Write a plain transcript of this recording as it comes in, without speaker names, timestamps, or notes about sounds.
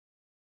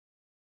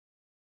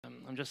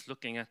I'm just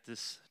looking at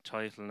this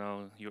title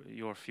now,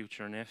 your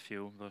future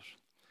nephew, but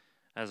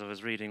as I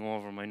was reading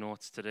over my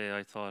notes today,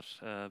 I thought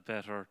a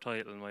better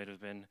title might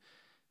have been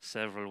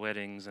Several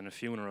Weddings and a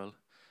Funeral.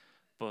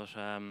 But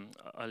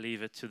I'll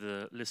leave it to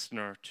the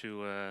listener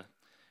to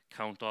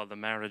count all the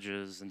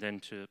marriages and then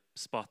to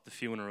spot the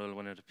funeral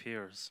when it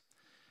appears.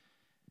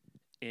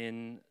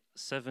 In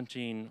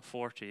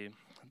 1740,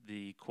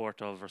 the court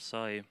of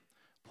Versailles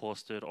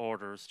posted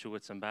orders to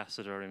its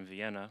ambassador in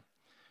Vienna,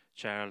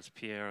 Charles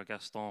Pierre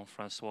Gaston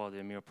François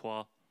de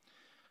Mirepoix,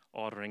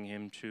 ordering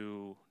him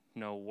to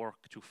now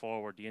work to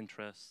forward the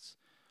interests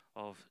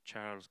of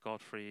Charles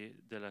Godfrey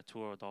de la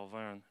Tour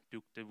d'Auvergne,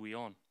 Duc de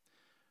Bouillon,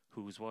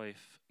 whose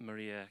wife,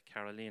 Maria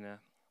Carolina,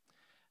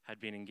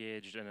 had been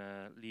engaged in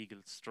a legal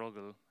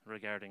struggle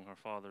regarding her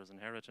father's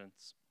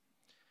inheritance.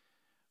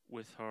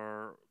 With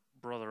her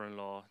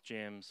brother-in-law,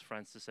 James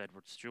Francis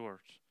Edward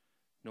Stuart,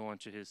 known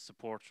to his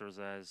supporters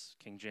as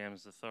King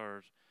James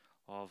III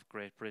of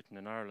Great Britain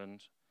and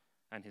Ireland,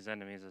 and his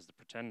enemies as the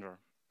Pretender.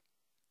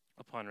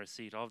 Upon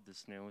receipt of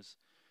this news,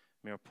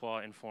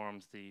 Mirepoix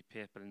informs the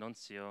papal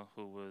nuncio,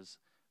 who was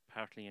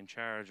partly in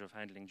charge of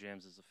handling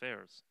James's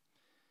affairs.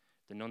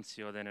 The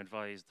nuncio then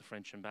advised the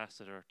French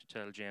ambassador to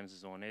tell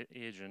James's own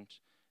agent,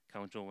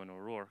 Count Owen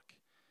O'Rouerke,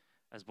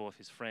 as both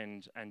his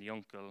friend and the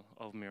uncle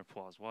of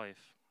Mirepoix's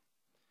wife.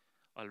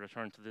 I'll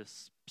return to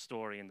this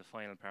story in the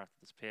final part of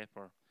this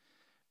paper.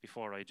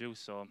 Before I do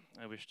so,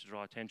 I wish to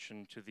draw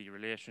attention to the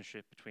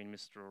relationship between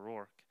Mr.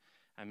 O'Rouerke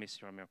and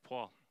Monsieur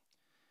Mirepoix.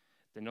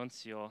 The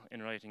nuncio,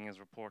 in writing his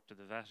report to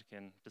the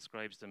Vatican,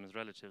 describes them as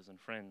relatives and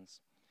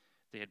friends.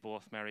 They had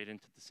both married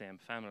into the same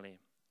family.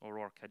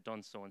 O'Rouerke had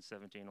done so in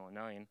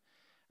 1709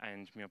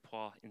 and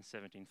Mirepoix in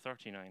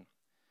 1739.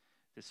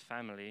 This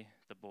family,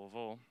 the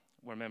Beauvau,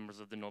 were members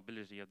of the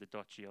nobility of the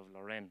Duchy of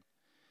Lorraine.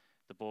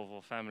 The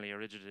Beauvau family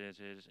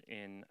originated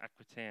in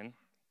Aquitaine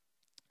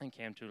and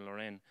came to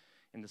Lorraine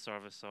in the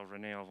service of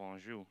René of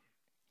Anjou,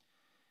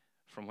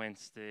 from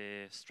whence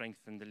they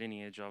strengthened the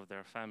lineage of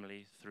their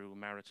family through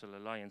marital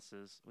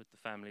alliances with the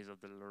families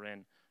of the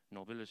Lorraine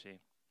nobility.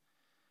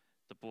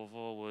 The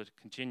Beauvau would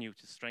continue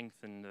to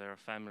strengthen their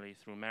family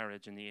through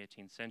marriage in the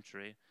 18th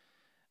century,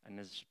 and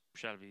as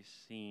shall be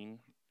seen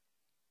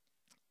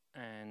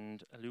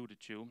and alluded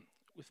to,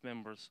 with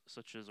members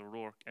such as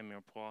O'Rouerke and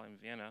Mirepoix in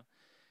Vienna,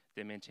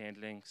 they maintained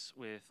links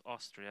with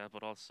Austria,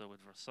 but also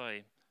with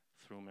Versailles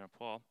through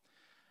Mirepoix,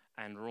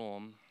 and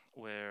Rome,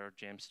 where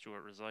James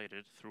Stuart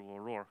resided, through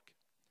O'Rouerke.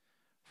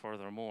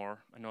 Furthermore,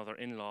 another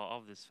in-law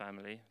of this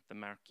family, the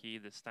Marquis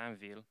de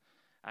Stainville,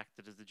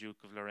 acted as the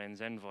Duke of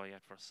Lorraine's envoy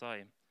at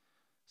Versailles.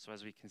 So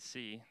as we can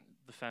see,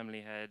 the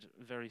family had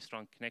very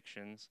strong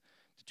connections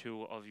to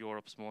two of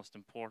Europe's most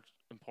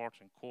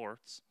important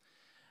courts,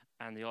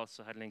 and they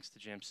also had links to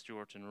James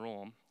Stuart in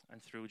Rome,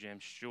 and through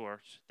James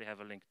Stuart, they have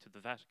a link to the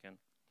Vatican.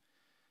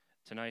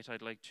 Tonight,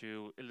 I'd like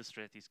to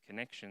illustrate these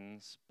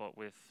connections, but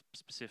with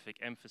specific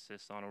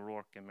emphasis on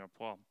O'Rouerke and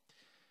Mirepoix.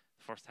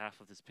 The first half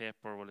of this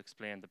paper will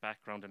explain the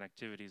background and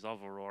activities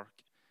of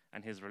O'Rouerke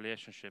and his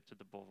relationship to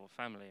the Beauvau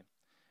family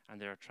and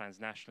their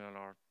transnational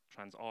or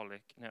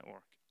transaulic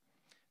network.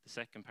 The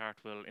second part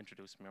will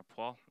introduce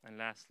Mirepoix, and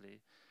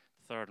lastly,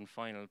 the third and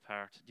final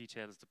part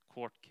details the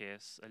court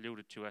case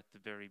alluded to at the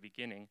very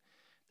beginning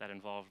that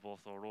involved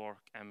both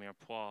O'Rouerke and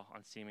Mirepoix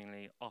on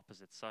seemingly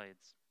opposite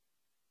sides.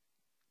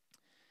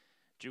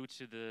 Due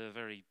to the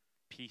very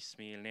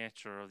piecemeal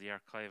nature of the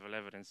archival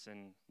evidence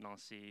in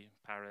Nancy,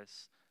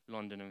 Paris,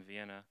 London and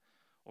Vienna,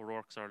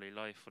 O'Rouerke's early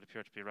life would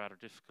appear to be rather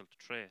difficult to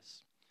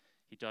trace.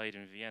 He died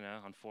in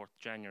Vienna on 4th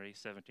January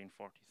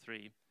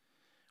 1743,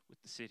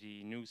 with the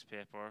city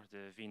newspaper,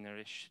 the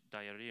Wienerische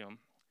Diarium,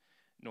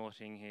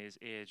 noting his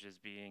age as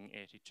being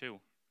 82.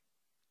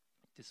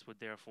 This would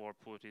therefore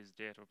put his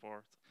date of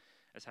birth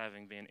as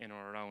having been in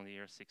or around the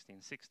year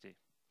 1660.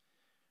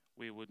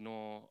 We would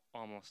know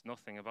almost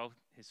nothing about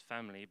his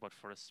family but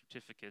for a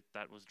certificate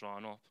that was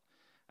drawn up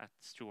at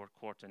the Stuart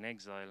court in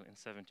exile in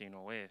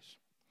 1708.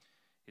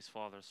 His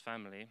father's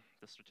family,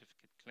 the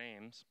certificate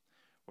claims,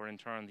 were in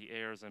turn the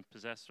heirs and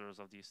possessors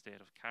of the estate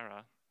of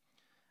Cara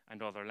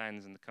and other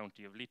lands in the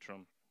county of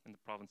Leitrim in the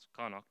province of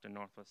Connacht in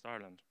northwest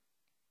Ireland.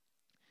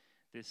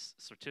 This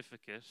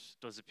certificate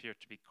does appear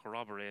to be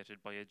corroborated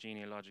by a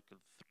genealogical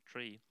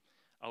tree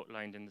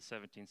outlined in the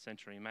 17th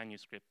century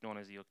manuscript known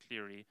as the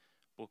O'Clery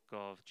Book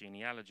of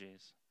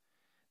Genealogies.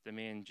 The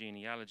main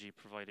genealogy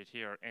provided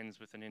here ends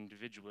with an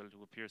individual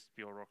who appears to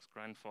be O'Rouerke's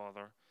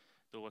grandfather,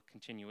 though a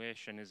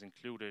continuation is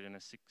included in a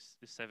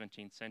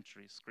 17th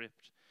century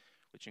script,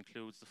 which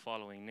includes the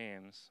following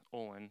names: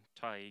 Owen,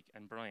 Tig,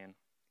 and Brian.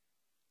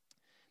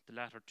 The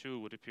latter two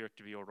would appear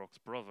to be O'Rouerke's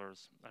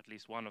brothers, at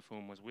least one of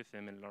whom was with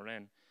him in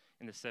Lorraine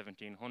in the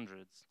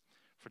 1700s,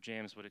 for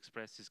James would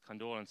express his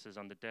condolences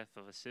on the death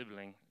of a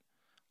sibling,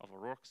 of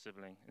O'Rouerke's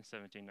sibling, in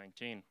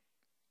 1719.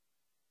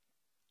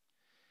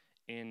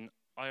 In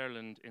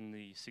Ireland in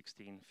the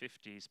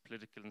 1650s,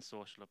 political and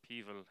social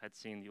upheaval had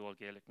seen the Old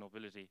Gaelic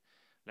nobility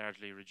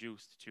largely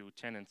reduced to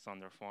tenants on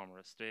their former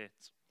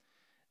estates.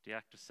 The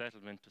Act of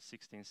Settlement of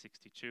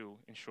 1662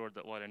 ensured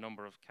that while a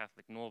number of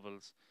Catholic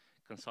nobles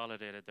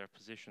consolidated their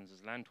positions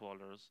as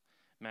landholders,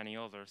 many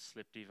others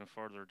slipped even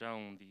further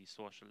down the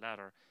social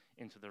ladder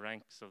into the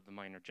ranks of the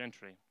minor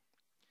gentry.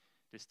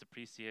 This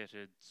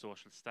depreciated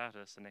social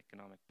status and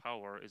economic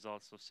power is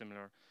also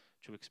similar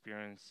to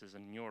experiences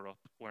in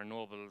Europe, where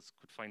nobles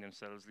could find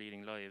themselves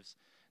leading lives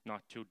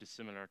not too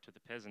dissimilar to the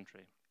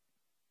peasantry.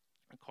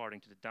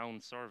 According to the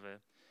Down survey,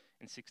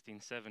 in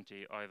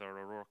 1670, either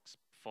O'Rourke's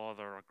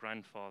father or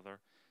grandfather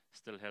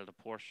still held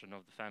a portion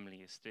of the family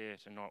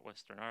estate in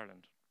northwestern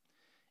Ireland.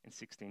 In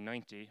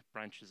 1690,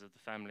 branches of the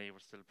family were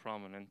still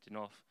prominent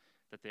enough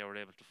that they were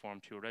able to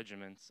form two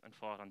regiments and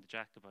fought on the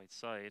Jacobite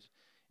side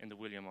in the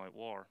Williamite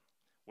War,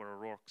 where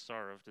O'Rourke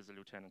served as a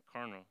lieutenant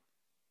colonel.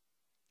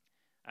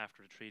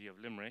 After the Treaty of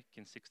Limerick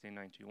in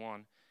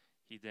 1691,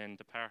 he then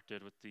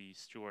departed with the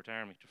Stuart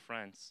army to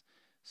France,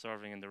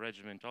 serving in the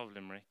regiment of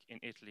Limerick in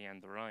Italy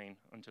and the Rhine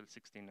until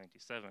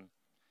 1697.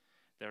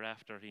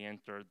 Thereafter, he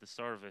entered the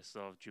service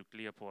of Duke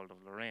Leopold of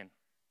Lorraine.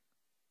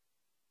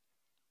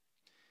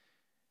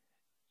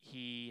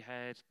 He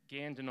had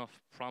gained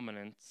enough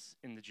prominence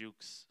in the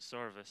Duke's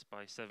service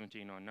by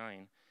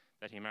 1709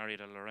 that he married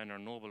a Lorrainer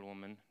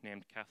noblewoman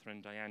named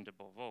Catherine Diane de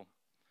Beauvau.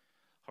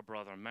 Her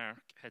brother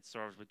Mark had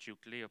served with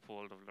Duke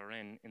Leopold of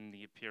Lorraine in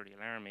the Imperial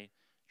Army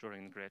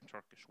during the Great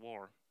Turkish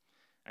War,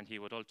 and he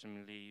would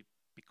ultimately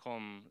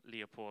become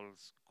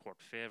Leopold's court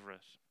favourite.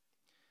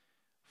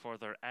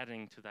 Further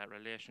adding to that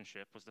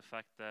relationship was the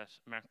fact that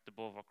Mark de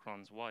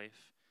Beauvau-Cron's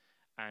wife,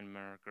 Anne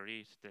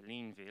Marguerite de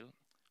Ligneville,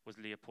 was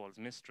Leopold's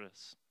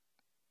mistress.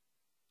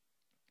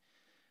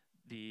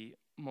 The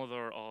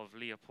mother of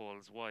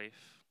Leopold's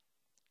wife,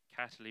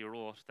 Catelli,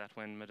 wrote that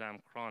when Madame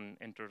Cron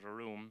entered a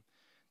room,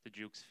 the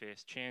Duke's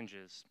face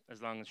changes.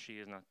 As long as she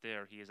is not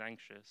there, he is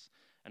anxious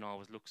and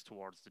always looks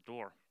towards the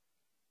door.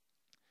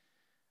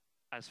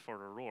 As for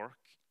O'Rourke,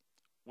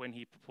 when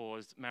he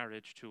proposed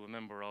marriage to a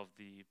member of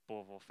the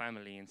Beauvau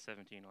family in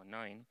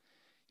 1709,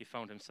 he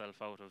found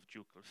himself out of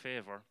ducal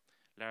favour,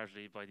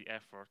 largely by the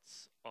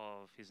efforts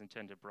of his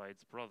intended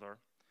bride's brother,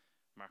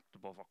 Mark de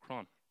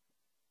Beauvau-Cron.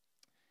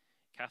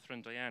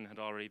 Catherine Diane had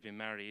already been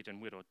married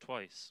and widowed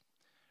twice.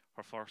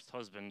 Her first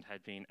husband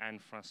had been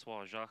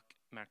Anne-François Jacques,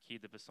 Marquis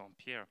de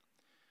Bassompierre,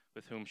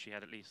 with whom she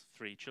had at least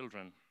 3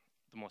 children,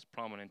 the most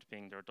prominent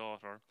being their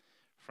daughter,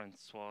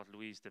 Françoise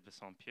Louise de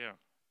Bassompierre.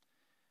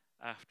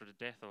 After the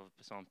death of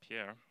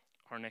Bassompierre,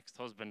 her next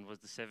husband was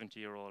the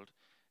 70-year-old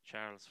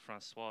Charles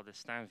François de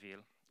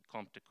Stainville,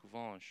 Comte de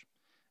Couvanges,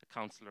 a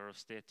councillor of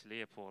state to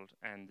Leopold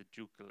and the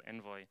ducal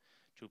envoy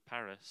to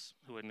Paris,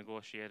 who had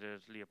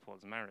negotiated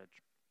Leopold's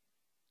marriage.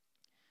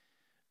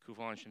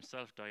 Couvanges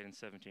himself died in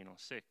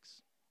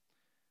 1706.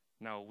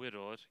 Now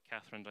widowed,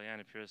 Catherine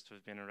Diane appears to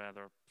have been a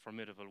rather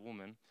formidable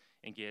woman,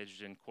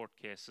 engaged in court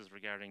cases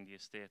regarding the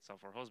estates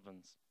of her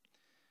husbands.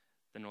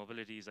 The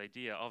nobility's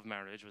idea of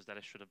marriage was that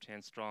it should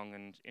obtain strong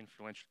and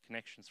influential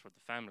connections for the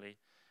family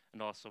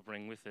and also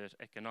bring with it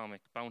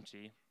economic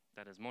bounty,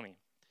 that is money.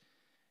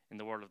 In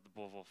the world of the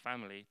Beauvau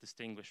family,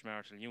 distinguished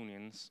marital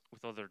unions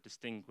with other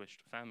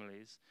distinguished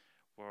families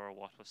were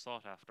what was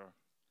sought after.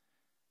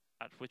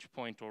 At which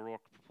point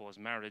O'Rourke proposed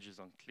marriage is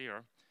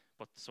unclear,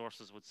 but the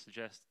sources would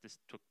suggest this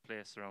took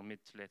place around mid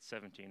to late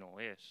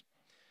 1708.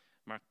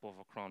 Mark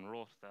Beauvau-Cron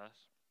wrote that,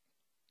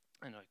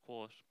 and I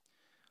quote,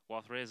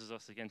 "What raises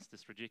us against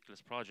this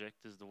ridiculous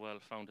project is the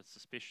well-founded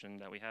suspicion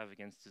that we have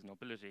against his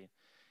nobility.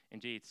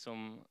 Indeed,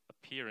 some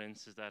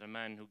appearance is that a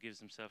man who gives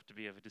himself to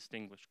be of a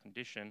distinguished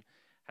condition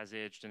has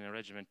aged in a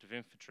regiment of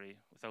infantry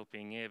without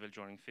being able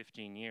during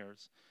 15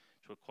 years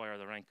to acquire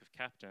the rank of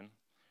captain.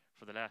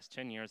 For the last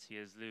 10 years he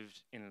has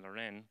lived in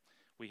Lorraine.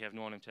 We have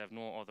known him to have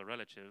no other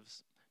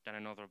relatives than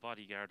another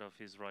bodyguard of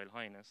His Royal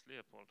Highness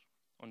Leopold,"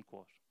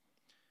 unquote.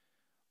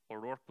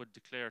 O'Rourke would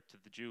declare to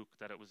the Duke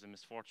that it was a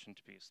misfortune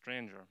to be a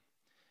stranger.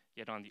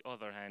 Yet on the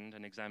other hand,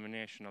 an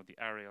examination of the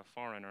array of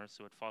foreigners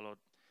who had followed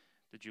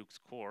the Duke's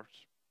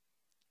court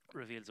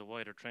reveals a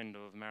wider trend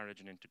of marriage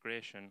and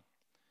integration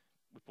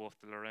with both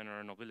the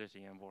Lorrainer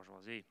nobility and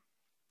bourgeoisie.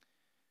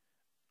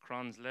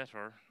 Cron's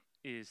letter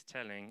is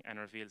telling and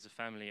reveals a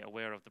family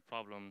aware of the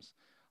problems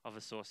of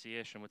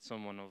association with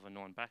someone of a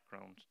known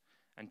background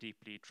and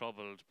deeply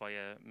troubled by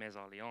a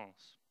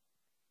mésalliance.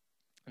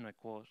 And I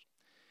quote,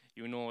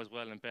 "You know as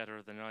well and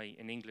better than I,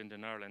 in England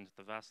and Ireland,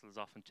 the vassals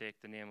often take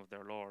the name of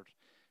their lord,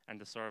 and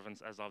the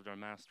servants as of their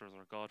masters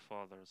or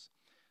godfathers.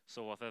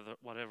 So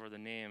whatever the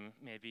name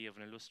may be of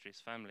an illustrious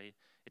family,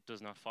 it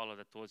does not follow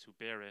that those who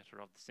bear it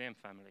are of the same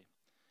family.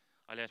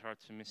 I led her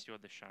to Monsieur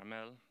de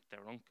Charmel,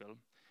 their uncle,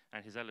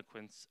 and his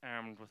eloquence,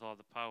 armed with all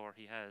the power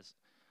he has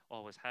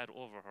always had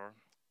over her,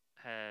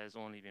 has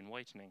only been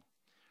whitening.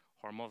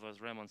 Her mother's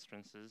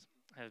remonstrances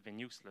have been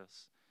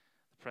useless.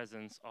 The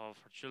presence of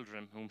her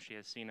children, whom she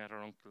has seen at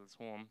her uncle's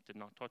home, did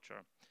not touch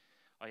her.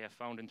 I have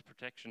found in the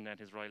protection that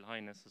His Royal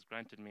Highness has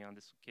granted me on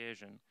this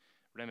occasion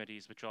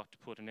remedies which ought to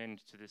put an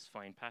end to this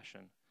fine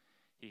passion.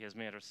 He has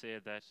made her say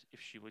that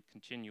if she would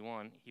continue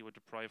on, he would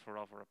deprive her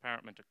of her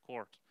apartment at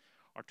court,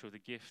 or to the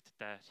gift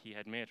that he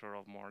had made her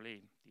of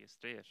Morley, the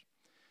estate,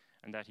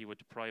 and that he would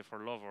deprive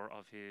her lover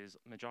of his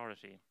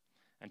majority,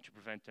 and to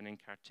prevent an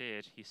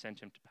incartade, he sent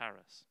him to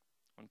Paris,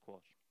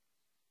 unquote.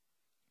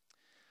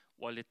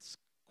 While it's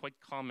quite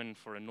common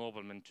for a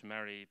nobleman to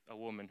marry a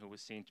woman who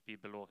was seen to be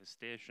below his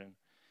station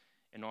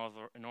in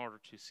order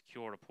to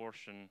secure a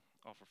portion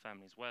of her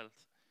family's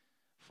wealth,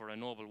 for a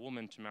noble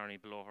woman to marry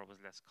below her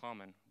was less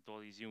common, though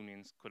these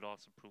unions could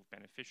also prove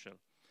beneficial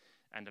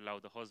and allow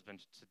the husband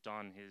to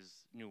don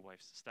his new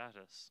wife's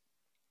status.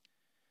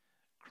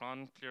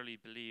 Cronn clearly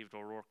believed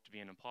O'Rouerke to be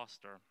an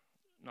impostor,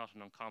 not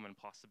an uncommon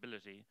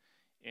possibility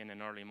in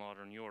an early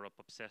modern Europe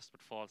obsessed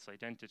with false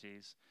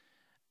identities,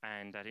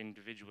 and that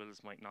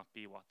individuals might not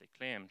be what they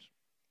claimed.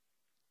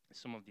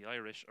 Some of the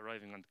Irish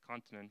arriving on the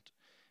continent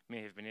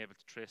may have been able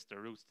to trace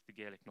their roots to the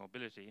Gaelic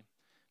nobility,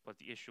 but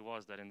the issue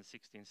was that in the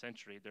 16th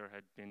century there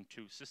had been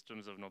two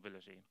systems of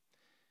nobility.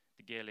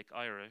 The Gaelic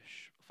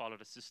Irish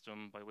followed a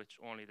system by which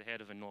only the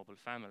head of a noble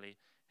family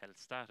held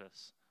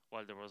status,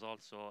 while there was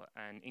also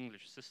an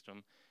English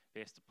system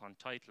based upon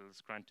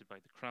titles granted by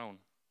the Crown.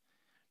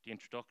 The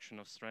introduction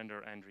of surrender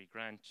and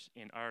regrant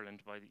in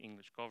Ireland by the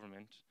English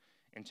government,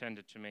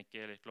 intended to make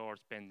Gaelic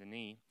lords bend the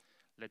knee,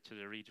 led to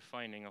the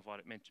redefining of what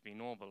it meant to be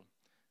noble.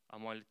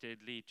 And while it did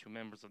lead to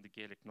members of the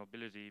Gaelic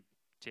nobility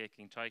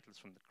taking titles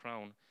from the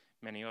Crown,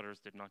 many others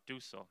did not do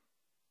so.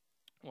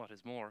 What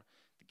is more,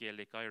 the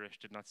Gaelic Irish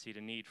did not see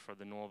the need for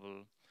the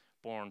noble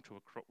born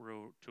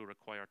to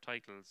require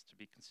titles to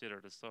be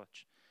considered as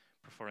such,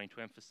 preferring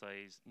to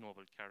emphasize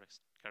noble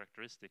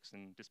characteristics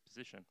and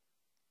disposition.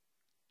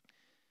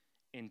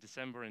 In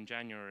December and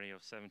January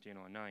of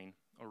 1709,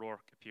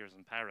 O'Rouerke appears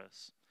in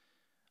Paris.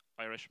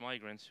 Irish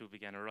migrants who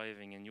began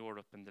arriving in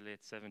Europe in the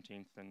late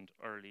 17th and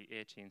early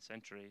 18th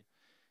century,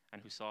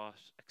 and who sought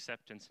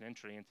acceptance and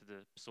entry into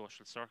the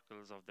social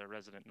circles of their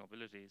resident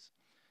nobilities,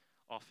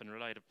 often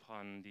relied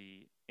upon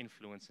the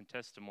influence and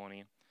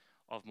testimony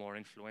of more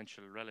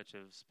influential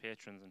relatives,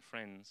 patrons, and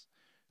friends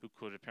who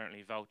could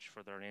apparently vouch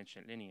for their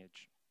ancient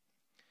lineage.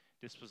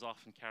 This was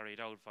often carried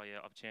out via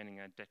obtaining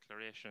a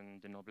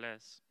déclaration de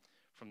noblesse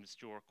from the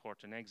Stuart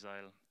court in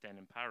exile, then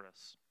in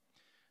Paris.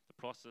 The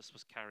process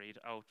was carried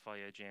out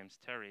via James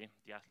Terry,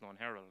 the Athlone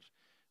Herald,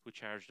 who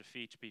charged a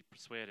fee to be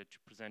persuaded to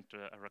present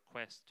a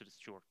request to the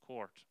Stuart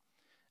court,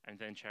 and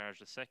then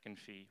charged a second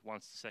fee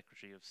once the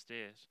Secretary of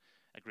State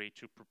agreed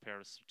to prepare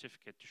a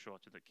certificate to show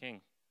to the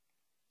king.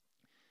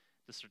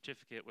 The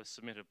certificate was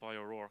submitted by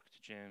O'Rouerke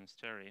to James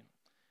Terry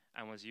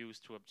and was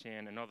used to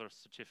obtain another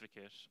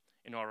certificate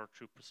in order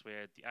to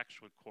persuade the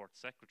actual court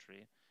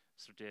secretary,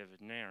 Sir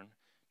David Nairn,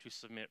 to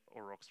submit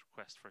O'Rouerke's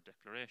request for a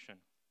declaration.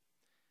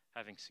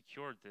 Having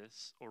secured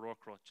this,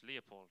 O'Rouerke wrote to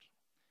Leopold.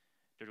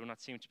 There do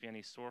not seem to be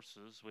any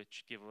sources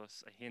which give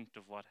us a hint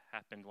of what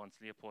happened once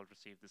Leopold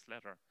received this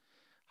letter.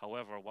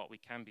 However, what we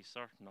can be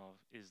certain of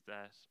is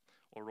that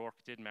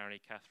O'Rouerke did marry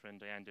Catherine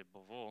Diane de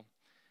Beauvau,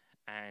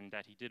 and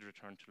that he did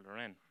return to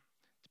Lorraine.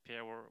 The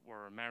pair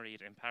were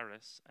married in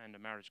Paris, and a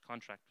marriage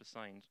contract was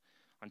signed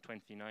on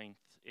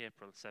 29th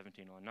April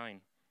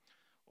 1709.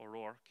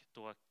 O'Rouerke,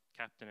 though a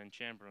captain and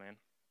chamberlain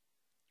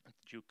at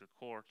the ducal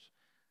court,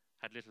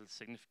 had little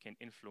significant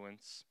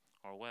influence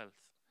or wealth.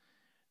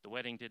 The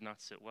wedding did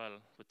not sit well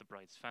with the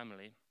bride's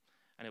family,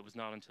 and it was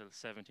not until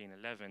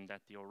 1711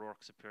 that the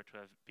O'Rouerkes appear to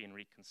have been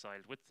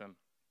reconciled with them.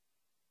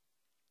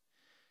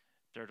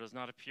 There does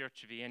not appear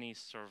to be any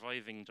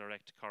surviving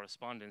direct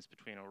correspondence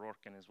between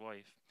O'Rouerke and his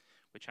wife,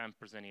 which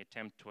hampers any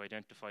attempt to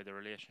identify the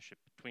relationship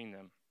between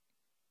them.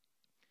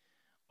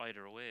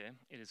 Either way,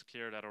 it is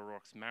clear that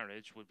O'Rouerke's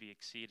marriage would be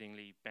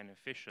exceedingly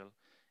beneficial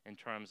in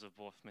terms of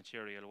both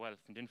material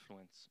wealth and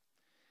influence.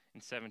 In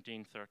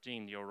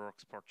 1713, the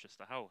O'Rouerkes purchased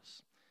a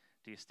house.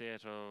 The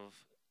estate of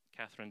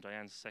Catherine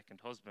Diane's second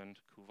husband,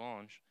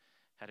 Couvange,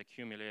 had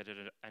accumulated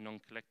an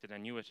uncollected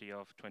annuity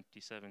of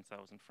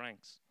 27,000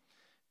 francs,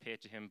 paid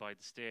to him by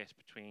the state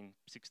between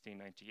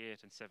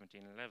 1698 and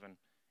 1711,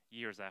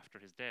 years after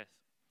his death.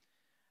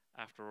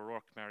 After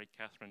O'Rouerke married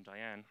Catherine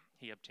Diane,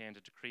 he obtained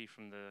a decree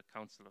from the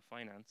Council of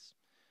Finance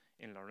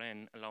in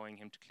Lorraine allowing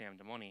him to claim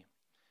the money.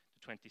 The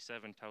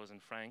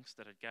 27,000 francs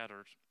that had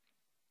gathered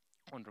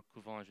under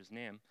Couvange's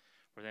name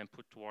were then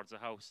put towards a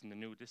house in the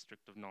new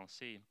district of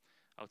Nancy,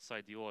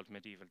 outside the old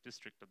medieval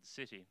district of the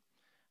city,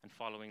 and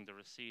following the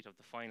receipt of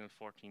the final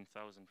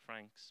 14,000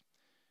 francs,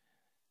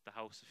 the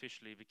house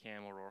officially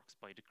became O'Rouerke's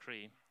by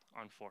decree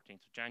on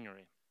 14th of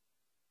January.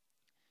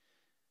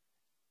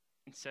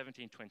 In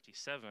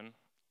 1727,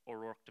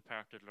 O'Rouerke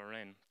departed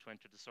Lorraine to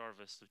enter the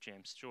service of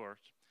James Stuart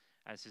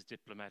as his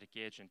diplomatic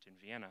agent in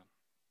Vienna.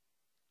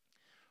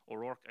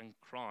 O'Rouerke and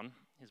Cronn,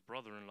 his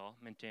brother-in-law,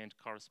 maintained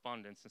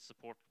correspondence and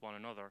supported one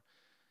another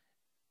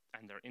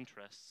and their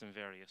interests in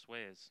various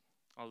ways.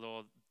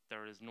 Although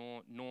there is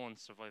no known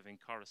surviving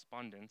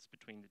correspondence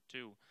between the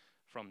two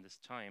from this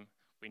time,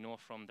 we know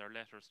from their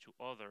letters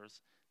to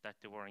others that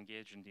they were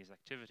engaged in these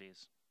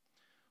activities.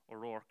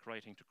 O'Rouerke,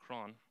 writing to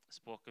Cronn,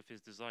 spoke of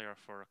his desire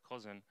for a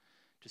cousin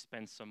to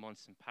spend some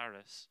months in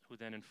Paris, who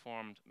then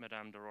informed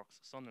Madame d'Orouerque's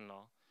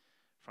son-in-law,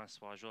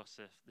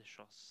 François-Joseph de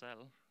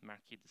Choiseul,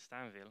 Marquis de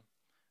Stainville,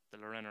 the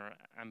Lorrainer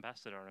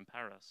ambassador in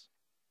Paris.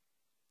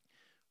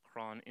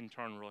 Cronn in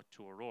turn wrote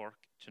to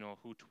O'Rouerke to know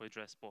who to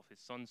address both his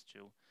sons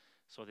to,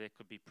 so they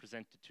could be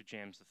presented to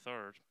James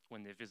III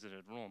when they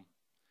visited Rome.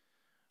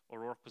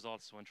 O'Rouerke was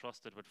also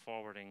entrusted with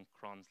forwarding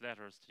Cronn's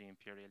letters to the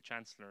Imperial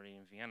Chancellery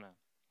in Vienna.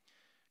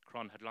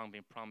 Cronn had long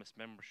been promised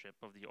membership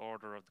of the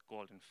Order of the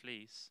Golden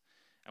Fleece,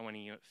 and when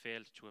he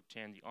failed to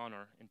obtain the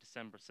honour in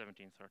December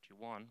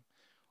 1731,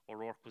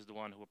 O'Rouerke was the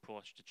one who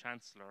approached the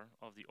Chancellor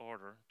of the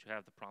Order to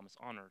have the promise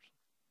honoured.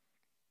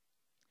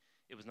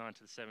 It was not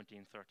until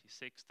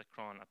 1736 that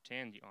Cronn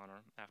obtained the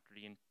honour after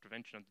the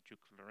intervention of the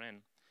Duke of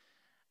Lorraine,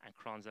 and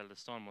Cronn's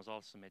eldest son was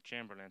also made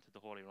Chamberlain to the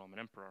Holy Roman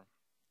Emperor,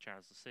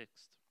 Charles VI.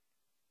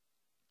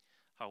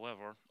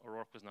 However,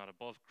 O'Rouerke was not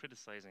above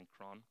criticising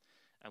Cronn,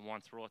 and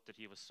once wrote that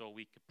he was so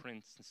weak a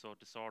prince and so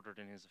disordered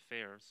in his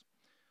affairs,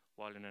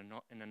 while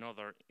in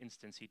another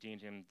instance he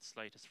deemed him the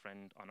slightest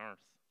friend on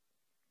earth.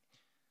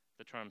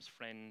 The terms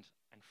friend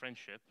and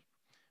friendship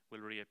will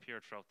reappear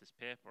throughout this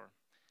paper.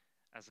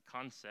 As a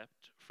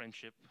concept,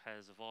 friendship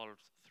has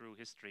evolved through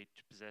history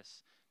to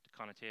possess the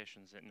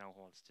connotations it now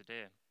holds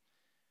today.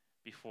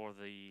 Before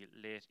the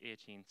late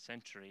 18th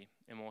century,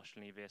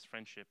 emotionally based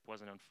friendship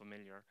was an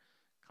unfamiliar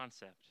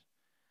concept.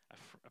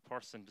 A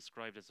person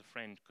described as a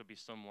friend could be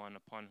someone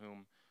upon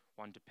whom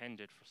one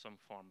depended for some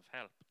form of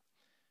help.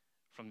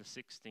 From the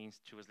 16th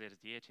to as late as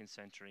the 18th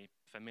century,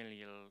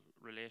 familial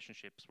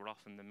relationships were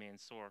often the main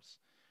source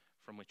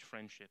from which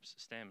friendships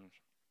stemmed.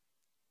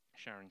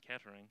 Sharon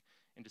Kettering,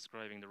 in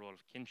describing the role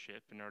of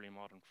kinship in early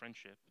modern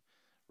friendship,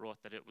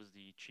 wrote that it was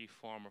the chief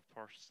form of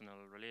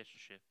personal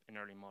relationship in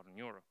early modern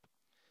Europe.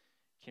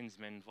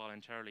 Kinsmen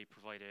voluntarily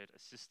provided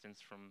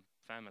assistance from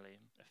family,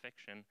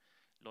 affection,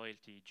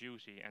 loyalty,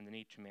 duty, and the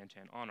need to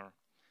maintain honour,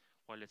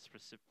 while its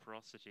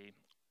reciprocity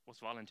was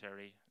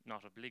voluntary,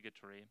 not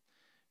obligatory,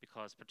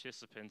 because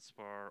participants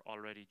were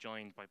already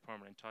joined by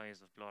permanent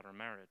ties of blood or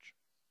marriage.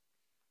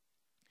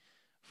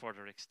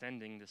 Further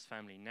extending this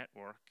family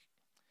network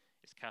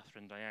is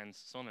Catherine Diane's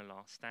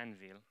son-in-law,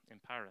 Stanville, in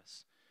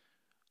Paris,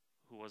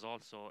 who was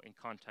also in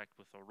contact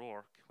with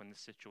O'Rouerke when the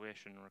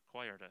situation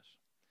required it.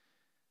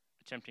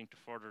 Attempting to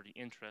further the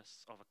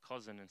interests of a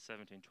cousin in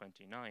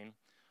 1729,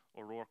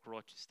 O'Rouerke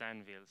wrote to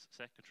Stanville's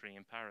secretary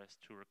in Paris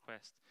to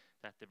request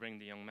that they bring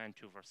the young man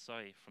to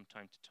Versailles from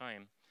time to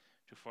time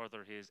to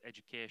further his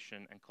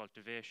education and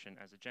cultivation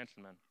as a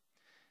gentleman,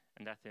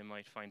 and that they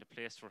might find a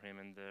place for him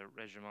in the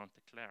Regiment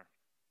de Clare.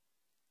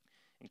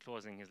 In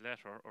closing his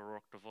letter,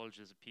 O'Rouerke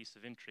divulges a piece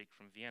of intrigue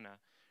from Vienna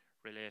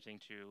relating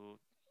to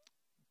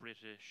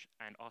British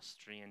and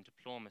Austrian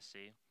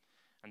diplomacy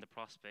and the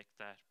prospect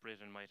that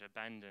Britain might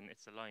abandon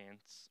its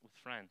alliance with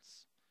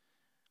France,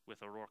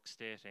 with O'Rouerke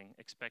stating,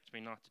 "Expect me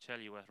not to tell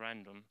you at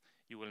random,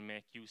 you will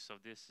make use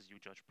of this as you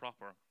judge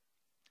proper."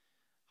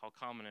 How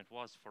common it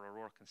was for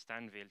O'Rouerke and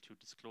Stanville to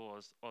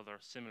disclose other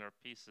similar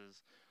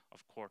pieces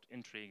of court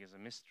intrigue is a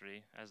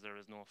mystery, as there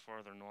is no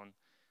further known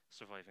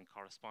surviving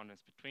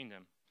correspondence between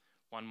them.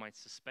 One might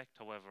suspect,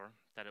 however,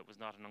 that it was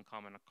not an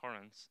uncommon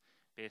occurrence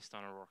based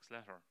on O'Rouerke's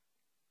letter.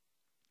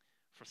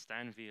 For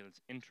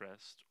Stanville's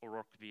interest,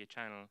 O'Rouerke could be a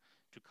channel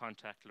to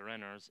contact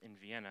Lorrainers in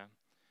Vienna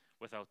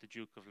without the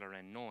Duke of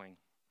Lorraine knowing.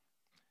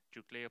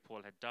 Duke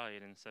Leopold had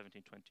died in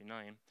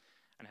 1729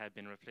 and had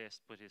been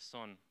replaced with his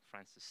son,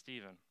 Francis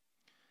Stephen,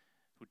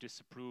 who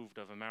disapproved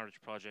of a marriage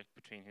project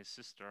between his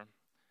sister,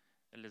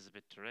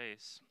 Elizabeth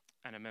Therese,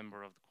 and a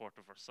member of the court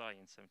of Versailles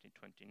in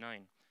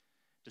 1729,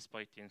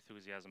 despite the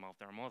enthusiasm of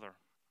their mother.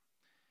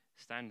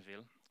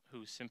 Stanville,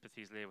 whose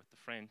sympathies lay with the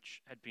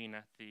French, had been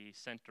at the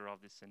centre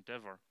of this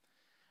endeavour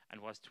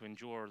and was to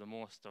endure the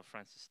most of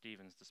Francis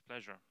Stephen's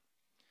displeasure.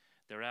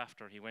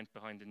 Thereafter, he went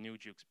behind the new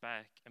Duke's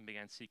back and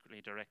began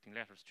secretly directing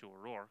letters to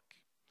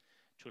O'Rouerke,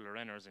 to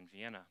Lorrainers in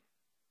Vienna.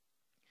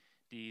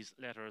 These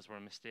letters were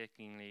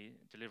mistakenly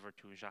delivered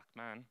to Jacques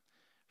Mann,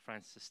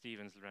 Francis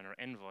Stephen's Lorrainer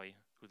envoy,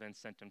 who then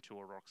sent them to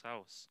O'Rouerke's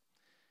house.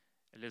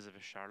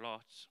 Elizabeth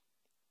Charlotte,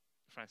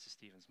 Francis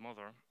Stephen's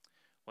mother,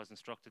 was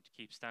instructed to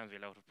keep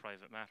Stanville out of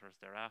private matters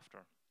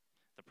thereafter.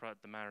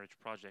 The marriage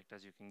project,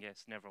 as you can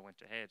guess, never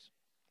went ahead.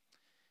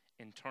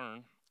 In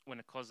turn, when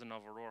a cousin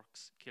of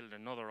O'Rouerke's killed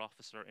another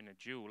officer in a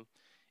duel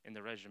in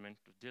the regiment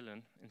of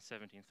Dillon in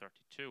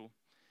 1732,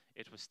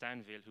 it was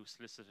Stanville who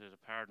solicited a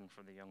pardon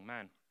for the young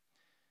man.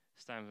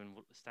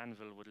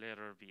 Stanville would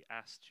later be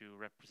asked to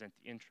represent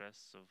the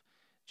interests of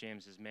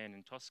James's men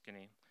in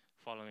Tuscany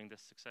following the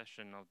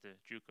succession of the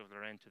Duke of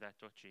Lorraine to that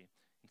duchy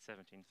in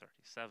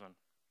 1737.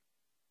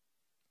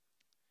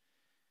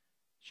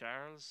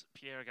 Charles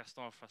Pierre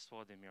Gaston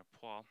François de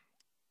Mirepoix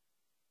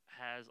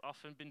has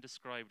often been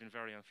described in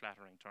very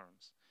unflattering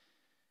terms.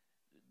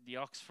 The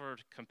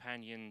Oxford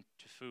Companion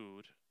to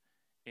Food,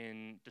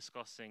 in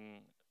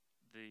discussing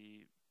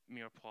the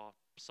Mirepoix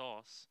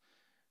sauce,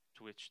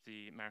 to which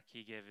the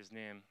Marquis gave his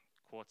name,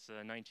 quotes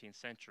a 19th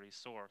century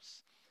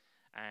source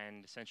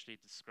and essentially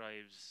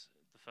describes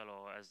the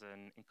fellow as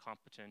an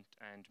incompetent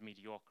and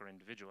mediocre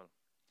individual.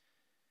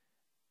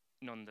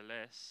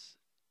 Nonetheless,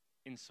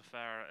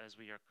 insofar as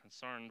we are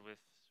concerned with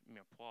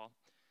Mirepoix,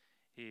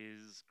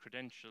 his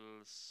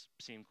credentials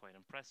seem quite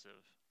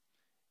impressive.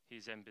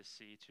 His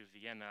embassy to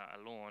Vienna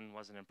alone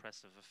was an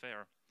impressive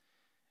affair.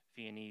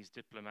 Viennese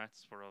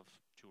diplomats were of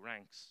two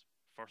ranks: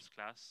 first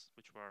class,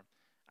 which were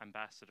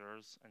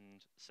ambassadors,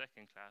 and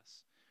second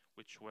class,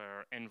 which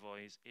were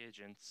envoys,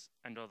 agents,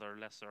 and other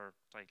lesser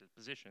titled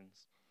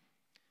positions.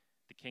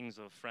 The kings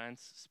of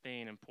France,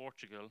 Spain, and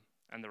Portugal,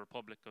 and the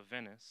Republic of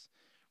Venice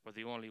were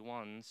the only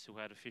ones who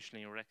had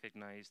officially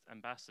recognized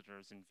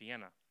ambassadors in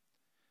Vienna.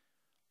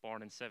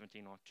 Born in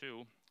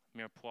 1702,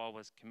 Mirepoix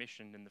was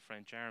commissioned in the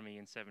French army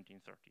in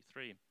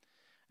 1733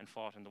 and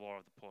fought in the War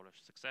of the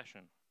Polish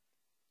Succession.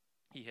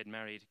 He had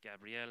married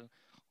Gabrielle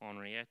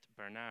Henriette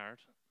Bernard,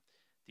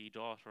 the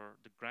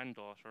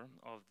granddaughter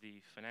of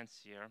the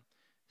financier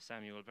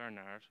Samuel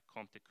Bernard,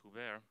 Comte de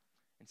Coubert,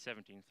 in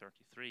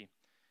 1733,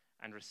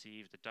 and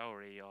received a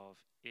dowry of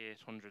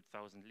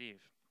 800,000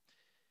 livres.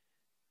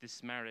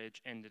 This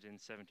marriage ended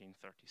in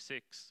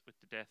 1736 with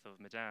the death of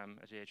Madame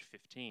at age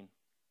 15.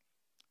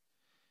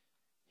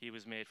 He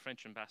was made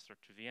French ambassador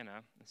to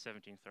Vienna in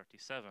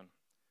 1737,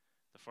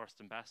 the first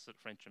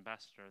French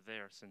ambassador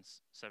there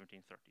since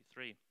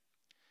 1733.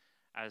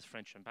 As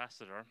French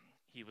ambassador,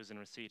 he was in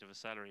receipt of a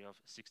salary of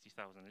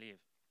 60,000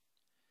 livres.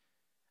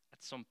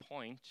 At some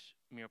point,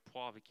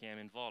 Mirepoix became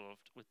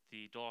involved with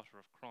the daughter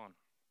of Cron.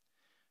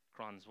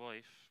 Cron's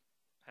wife,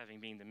 having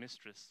been the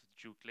mistress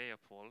of Duke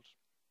Leopold.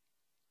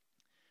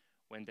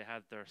 When they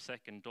had their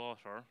second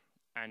daughter,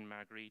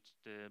 Anne-Marguerite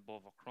de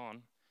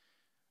Beauvoir-Cron,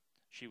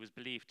 she was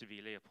believed to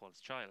be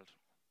Leopold's child.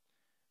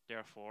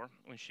 Therefore,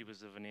 when she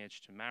was of an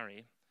age to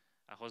marry,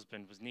 a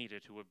husband was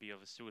needed who would be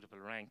of a suitable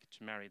rank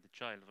to marry the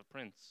child of a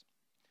prince.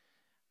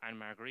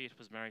 Anne-Marguerite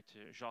was married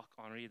to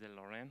Jacques-Henri de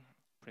Lorraine,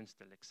 Prince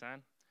de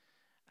Lexan,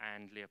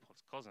 and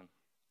Leopold's cousin.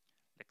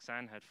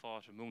 Lexan had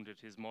fought and wounded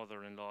his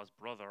mother-in-law's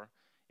brother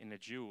in a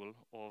duel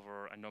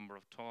over a number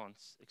of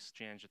taunts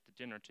exchanged at the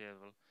dinner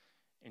table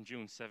in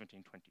June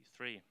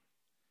 1723.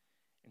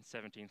 In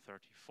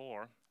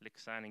 1734,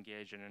 Lexan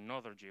engaged in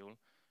another duel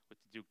with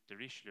the Duc de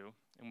Richelieu,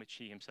 in which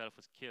he himself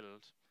was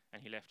killed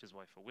and he left his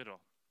wife a widow.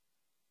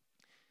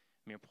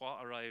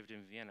 Mirepoix arrived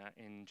in Vienna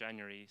in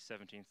January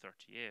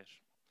 1738.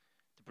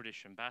 The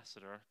British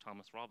ambassador,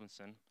 Thomas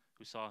Robinson,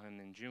 who saw him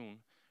in June,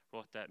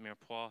 wrote that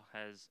Mirepoix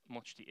has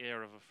much the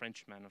air of a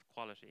Frenchman of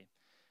quality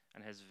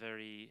and was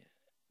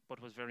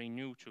very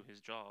new to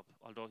his job,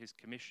 although his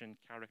commission,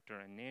 character,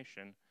 and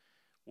nation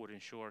would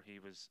ensure he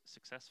was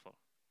successful.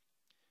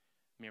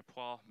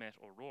 Mirepoix met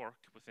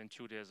O'Rouerke within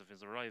 2 days of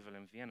his arrival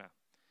in Vienna,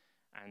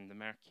 and the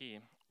Marquis,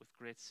 with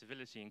great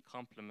civility and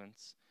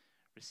compliments,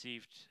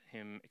 received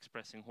him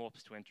expressing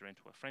hopes to enter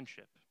into a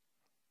friendship.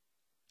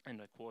 And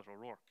I quote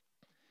O'Rouerke,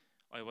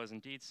 "I was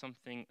indeed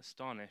something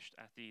astonished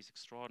at these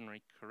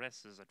extraordinary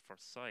caresses at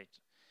first sight,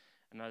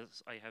 and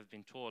as I have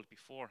been told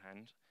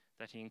beforehand,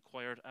 that he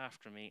inquired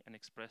after me and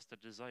expressed a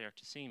desire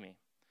to see me.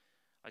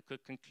 I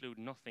could conclude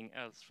nothing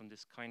else from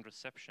this kind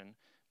reception,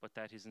 but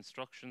that his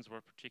instructions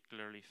were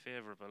particularly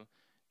favourable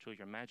to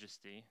your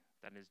Majesty,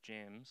 that is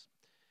James,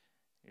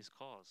 his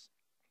cause.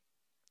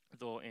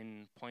 Though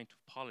in point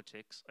of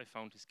politics, I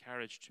found his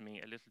carriage to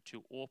me a little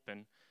too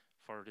open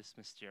for this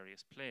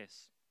mysterious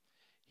place.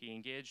 He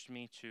engaged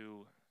me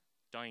to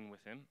dine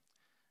with him,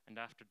 and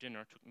after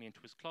dinner took me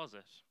into his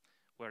closet,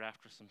 where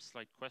after some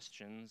slight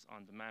questions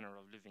on the manner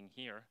of living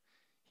here,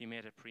 he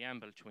made a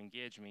preamble to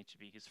engage me to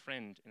be his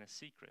friend in a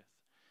secret,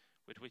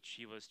 with which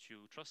he was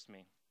to trust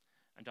me,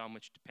 and on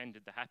which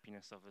depended the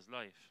happiness of his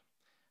life.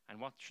 And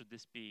what should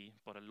this be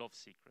but a love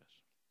secret?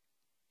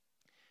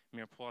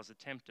 Mirepoix's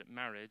attempt at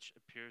marriage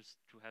appears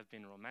to have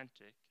been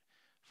romantic,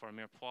 for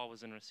Mirepoix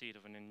was in receipt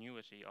of an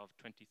annuity of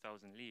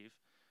 20,000 livres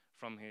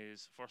from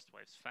his first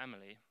wife's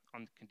family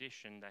on the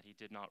condition that he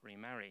did not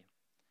remarry.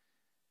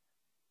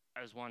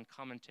 As one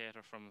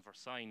commentator from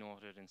Versailles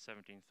noted in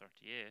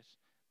 1738,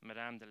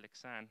 Madame de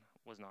Lexan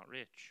was not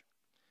rich.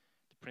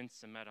 The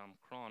Prince and Madame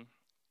Cron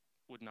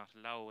would not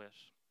allow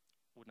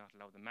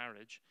the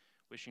marriage,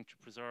 wishing to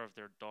preserve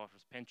their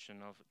daughter's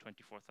pension of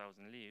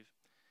 24,000 livres,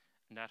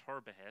 and at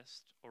her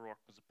behest,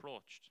 O'Rouerke was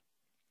approached.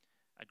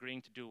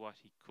 Agreeing to do what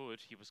he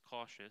could, he was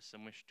cautious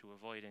and wished to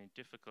avoid any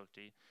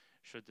difficulty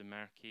should the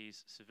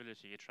Marquis's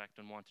civility attract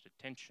unwanted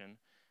attention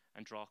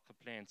and draw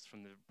complaints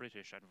from the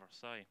British at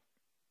Versailles.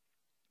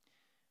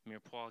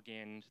 Mirepoix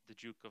gained the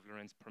Duke of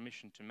Lorraine's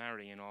permission to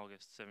marry in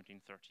August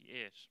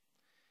 1738.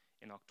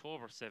 In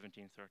October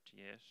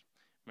 1738,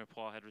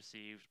 Mirepoix had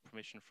received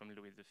permission from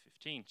Louis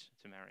XV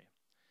to marry.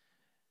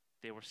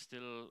 They were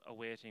still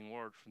awaiting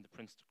word from the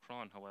Prince de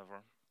Cron,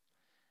 however,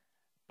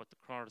 but the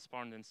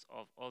correspondence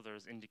of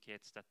others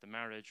indicates that the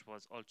marriage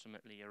was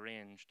ultimately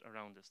arranged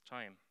around this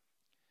time.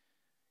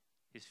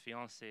 His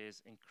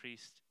fiancée's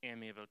increased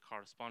amiable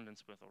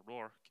correspondence with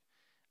O'Rouerke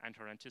and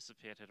her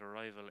anticipated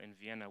arrival in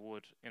Vienna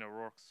would, in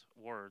O'Rouerke's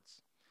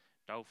words,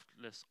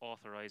 doubtless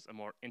authorize a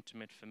more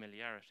intimate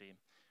familiarity,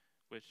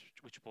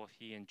 which both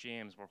he and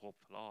James were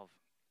hopeful of.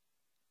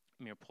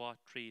 Mirepoix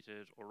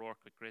treated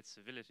O'Rouerke with great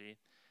civility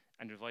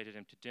and invited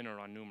him to dinner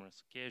on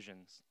numerous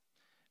occasions.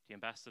 The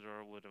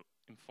ambassador would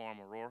inform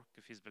O'Rouerke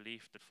of his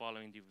belief that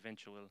following the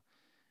eventual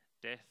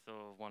death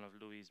of one of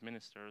Louis's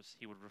ministers,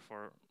 he would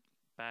refer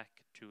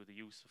back to the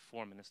use of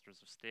 4 ministers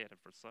of state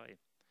at Versailles.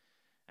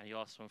 And he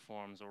also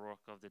informs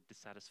O'Rouerke of the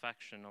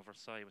dissatisfaction of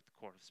Versailles with the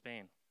court of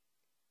Spain.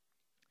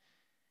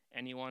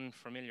 Anyone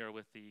familiar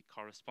with the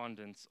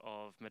correspondence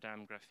of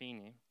Madame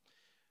Graffini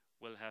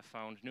will have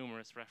found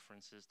numerous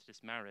references to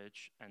this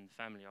marriage and the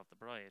family of the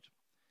bride.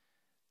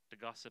 The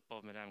gossip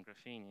of Madame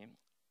Graffini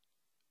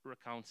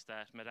recounts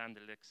that Madame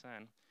de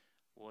Lexan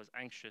was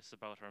anxious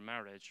about her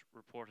marriage,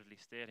 reportedly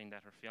stating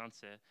that her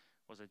fiancé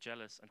was a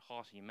jealous and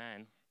haughty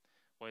man,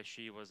 while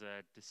she was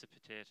a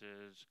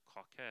dissipated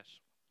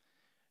coquette.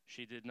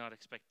 She did not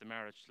expect the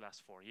marriage to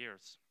last 4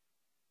 years.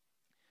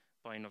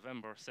 By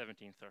November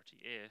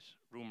 1738,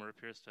 rumour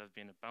appears to have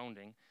been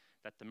abounding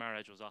that the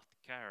marriage was off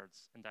the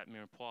cards and that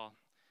Mirepoix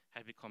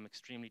had become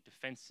extremely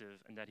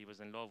defensive and that he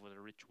was in love with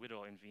a rich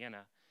widow in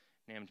Vienna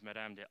named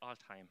Madame de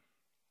Altheim.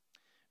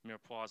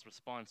 Mirepoix's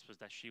response was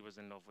that she was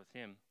in love with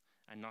him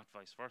and not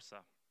vice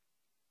versa.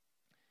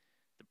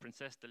 The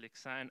Princess de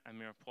Lexan and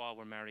Mirepoix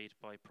were married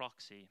by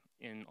proxy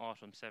in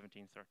autumn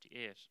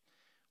 1738,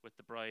 with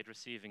the bride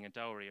receiving a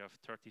dowry of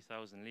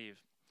 30,000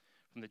 livres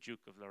from the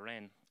Duke of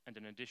Lorraine and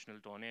an additional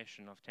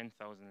donation of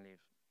 10,000 livres.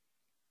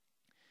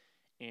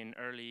 In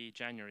early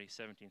January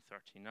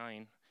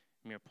 1739,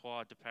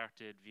 Mirepoix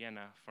departed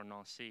Vienna for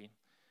Nancy,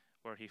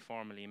 where he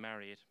formally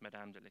married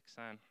Madame de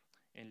Lexan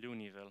in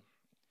Luneville,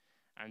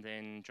 and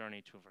then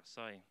journeyed to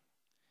Versailles.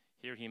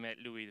 Here he met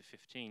Louis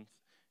XV,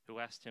 who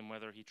asked him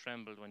whether he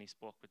trembled when he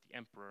spoke with the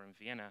Emperor in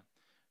Vienna,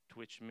 to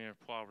which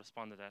Mirepoix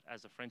responded that,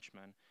 as a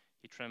Frenchman,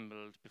 he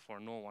trembled before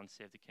no one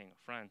save the King of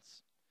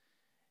France.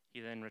 He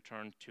then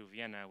returned to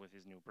Vienna with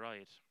his new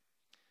bride.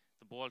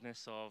 The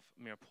boldness of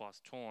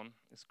Mirepoix's tone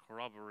is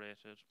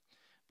corroborated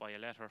by a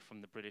letter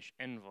from the British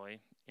envoy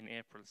in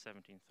April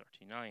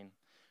 1739,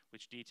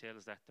 which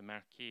details that the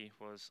Marquis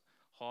was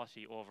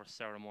haughty over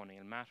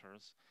ceremonial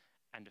matters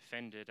and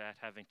offended at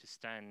having to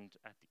stand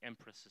at the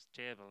Empress's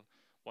table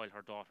while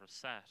her daughters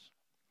sat.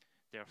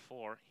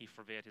 Therefore, he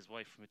forbade his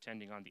wife from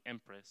attending on the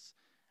Empress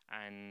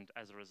and,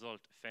 as a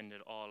result,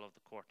 offended all of the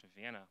court of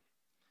Vienna.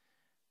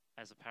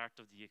 As a part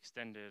of the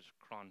extended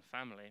Crown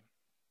family,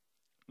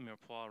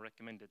 Mirepoix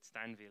recommended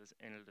Stanville's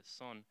eldest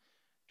son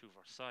to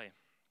Versailles.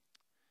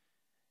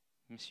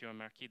 Monsieur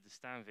Marquis de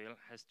Stanville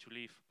has to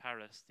leave for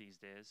Paris these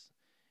days.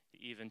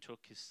 He even took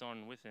his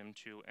son with him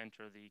to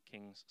enter the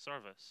King's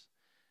service.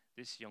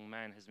 This young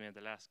man has made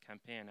the last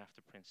campaign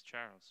after Prince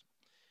Charles.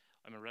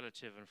 I'm a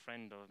relative and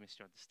friend of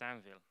Monsieur de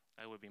Stanville.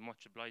 I would be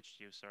much obliged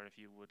to you, sir, if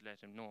you would let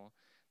him know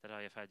that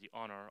I have had the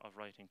honour of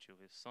writing to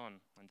his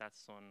son. And that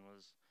son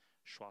was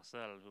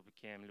Choiseul, who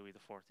became Louis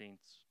XIV,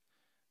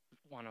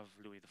 one of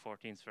Louis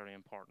XIV's very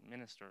important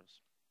ministers.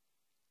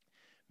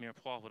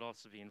 Mirepoix would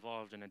also be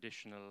involved in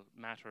additional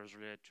matters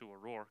related to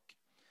O'Rouerke,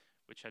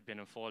 which had been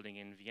unfolding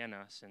in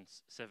Vienna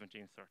since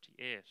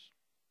 1738.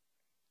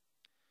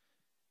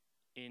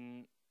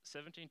 In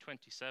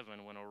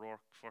 1727, when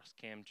O'Rouerke first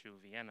came to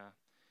Vienna,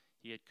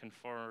 he had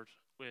conferred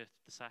with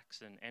the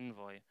Saxon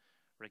envoy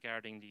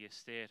regarding the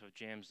estate of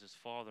James's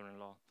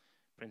father-in-law,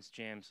 Prince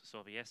James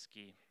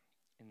Sobieski,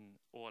 in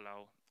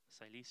Ohlau,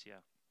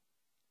 Silesia.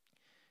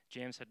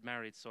 James had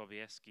married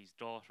Sobieski's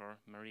daughter,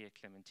 Maria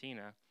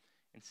Clementina,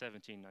 in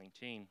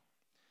 1719.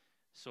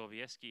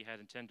 Sobieski had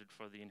intended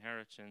for the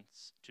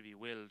inheritance to be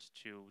willed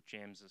to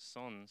James's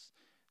sons,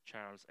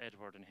 Charles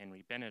Edward and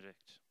Henry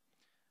Benedict.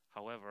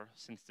 However,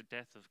 since the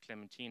death of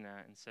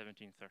Clementina in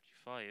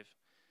 1735,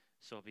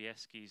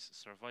 Sobieski's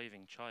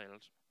surviving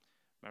child,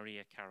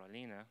 Maria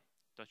Carolina,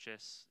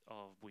 Duchess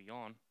of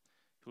Bouillon,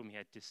 whom he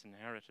had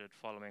disinherited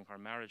following her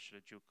marriage to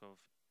the Duke of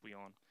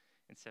Bouillon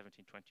in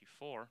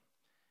 1724,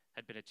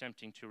 had been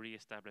attempting to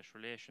re-establish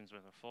relations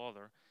with her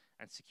father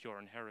and secure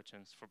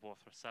inheritance for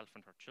both herself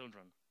and her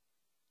children.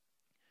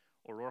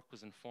 O'Rouerke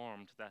was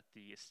informed that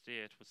the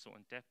estate was so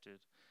indebted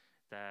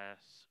that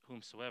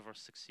whomsoever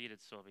succeeded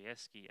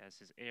Sobieski as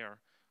his heir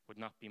would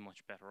not be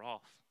much better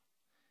off.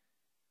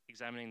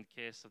 Examining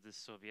the case of this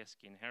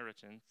Sobieski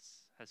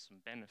inheritance has some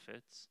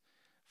benefits.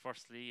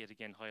 Firstly, it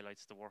again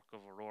highlights the work of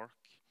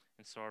O'Rouerke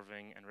in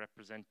serving and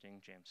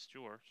representing James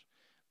Stuart,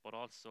 but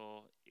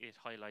also it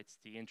highlights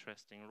the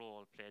interesting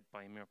role played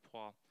by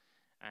Mirepoix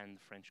and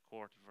the French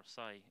court of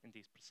Versailles in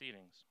these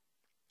proceedings.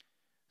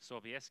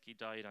 Sobieski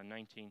died on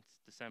 19th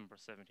December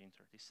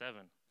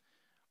 1737.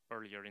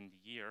 Earlier in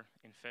the year,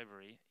 in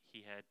February,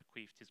 he had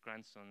bequeathed his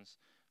grandsons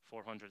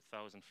 400,000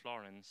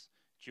 florins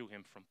due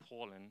him from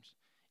Poland,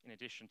 in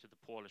addition to the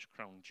Polish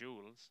crown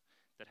jewels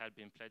that had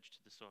been pledged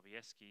to the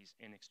Sobieskis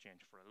in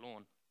exchange for a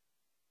loan.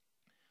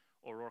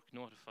 O'Rouerke,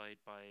 notified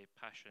by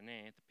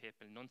Pachonet, the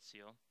papal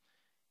nuncio,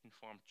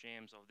 informed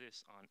James of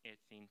this on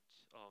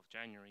 18th of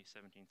January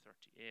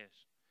 1738.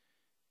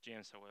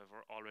 James,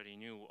 however, already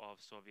knew of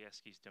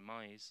Sobieski's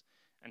demise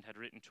and had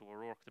written to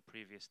O'Rouerke the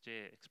previous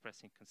day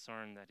expressing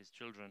concern that his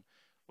children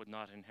would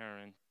not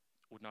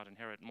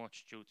inherit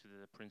much due to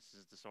the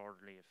prince's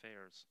disorderly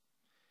affairs.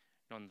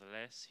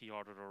 Nonetheless, he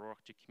ordered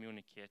O'Rouerke to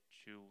communicate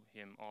to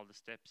him all the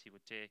steps he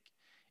would take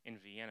in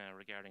Vienna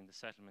regarding the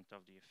settlement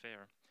of the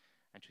affair,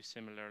 and to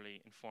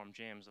similarly inform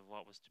James of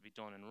what was to be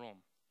done in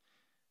Rome.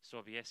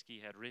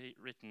 Sobieski had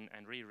written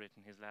and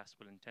rewritten his last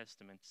will and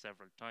testament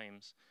several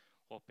times,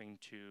 hoping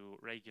to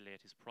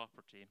regulate his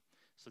property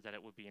so that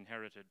it would be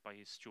inherited by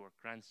his Stuart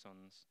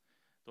grandsons,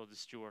 though the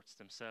Stuarts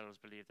themselves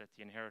believed that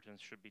the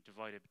inheritance should be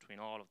divided between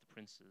all of the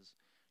prince's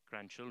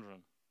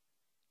grandchildren.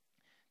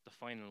 The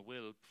final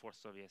will before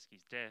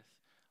Sobieski's death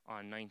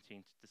on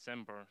 19th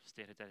December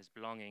stated that his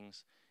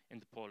belongings in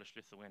the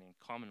Polish-Lithuanian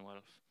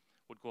Commonwealth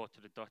would go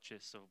to the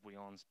Duchess of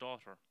Bouillon's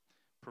daughter,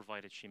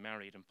 provided she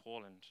married in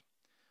Poland,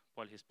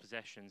 while his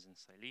possessions in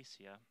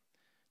Silesia,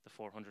 the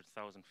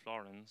 400,000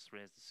 florins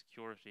raised as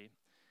security,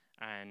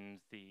 and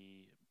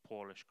the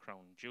Polish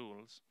crown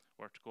jewels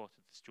were to go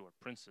to the Stuart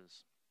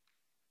princes.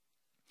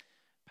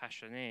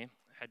 Passionné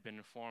had been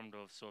informed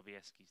of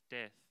Sobieski's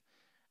death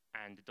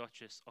and the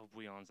Duchess of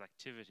Bouillon's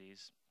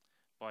activities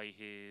by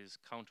his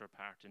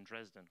counterpart in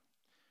Dresden.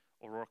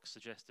 O'Rouerke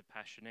suggested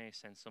Passionné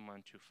send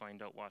someone to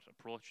find out what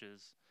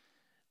approaches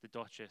the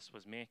Duchess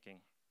was making.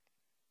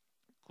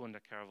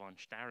 Gunderker von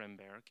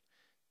Starrenberg,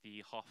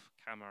 the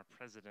Hofkammer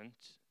president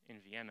in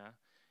Vienna,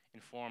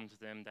 informed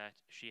them that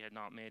she had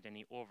not made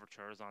any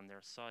overtures on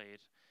their side,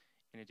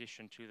 in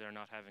addition to their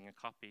not having a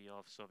copy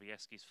of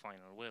Sobieski's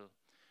final will,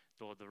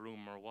 though the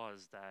rumor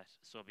was that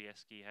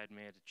Sobieski had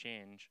made a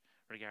change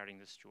regarding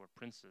the Stuart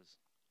princes.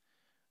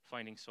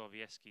 Finding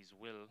Sobieski's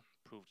will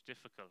proved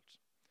difficult.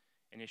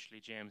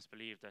 Initially, James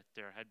believed that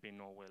there had been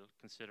no will,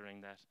 considering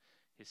that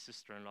his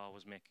sister-in-law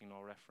was making no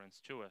reference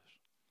to it.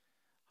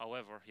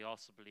 However, he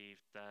also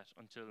believed that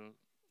until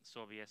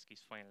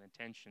Sobieski's final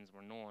intentions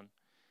were known,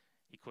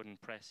 he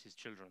couldn't press his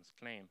children's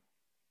claim.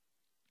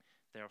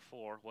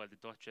 Therefore, while the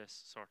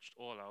Duchess searched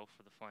all out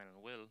for the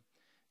final will,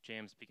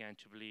 James began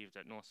to believe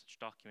that no such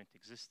document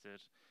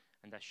existed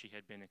and that she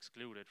had been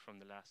excluded from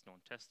the last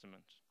known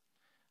testament.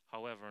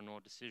 However, no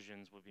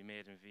decisions would be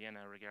made in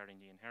Vienna regarding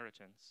the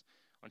inheritance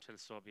until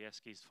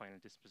Sobieski's final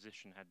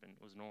disposition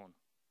was known.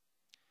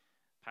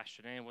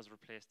 Passionné was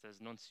replaced as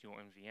nuncio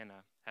in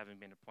Vienna, having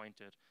been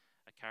appointed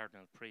a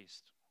cardinal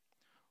priest.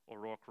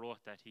 O'Rouerke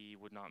wrote that he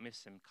would not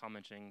miss him,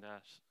 commenting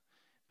that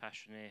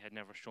Passionné had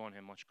never shown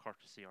him much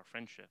courtesy or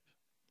friendship.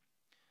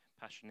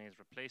 Passionné's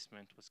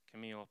replacement was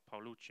Camillo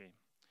Paolucci,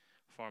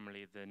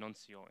 formerly the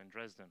nuncio in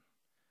Dresden.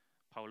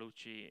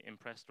 Paolucci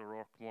impressed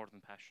O'Rouerke more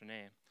than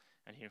Passionné,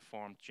 and he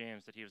informed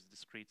James that he was a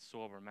discreet,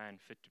 sober man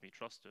fit to be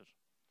trusted.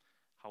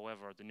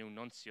 However, the new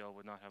nuncio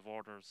would not have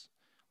orders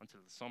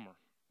until the summer.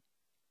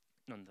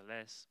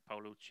 Nonetheless,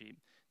 Paolucci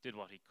did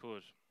what he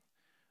could.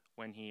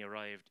 When he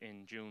arrived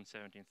in June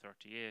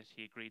 1738,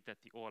 he agreed that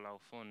the Ohlau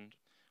fund,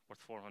 worth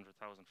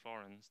 400,000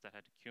 florins, that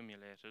had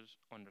accumulated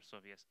under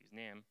Sobieski's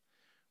name,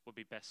 would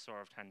be best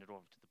served handed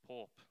over to the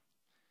Pope.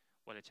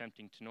 While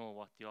attempting to know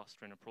what the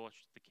Austrian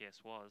approach to the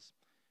case was,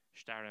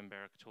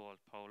 Starrenberg told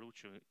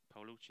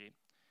Paolucci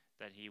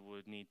that he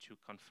would need to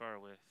confer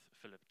with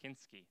Philip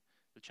Kinsky,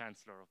 the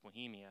Chancellor of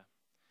Bohemia,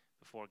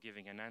 before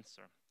giving an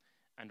answer,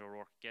 and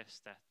O'Rouerke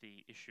guessed that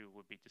the issue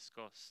would be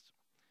discussed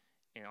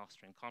in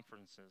Austrian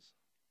conferences.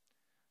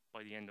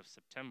 By the end of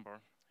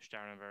September,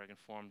 Starrenberg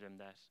informed him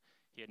that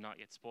he had not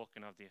yet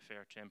spoken of the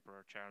affair to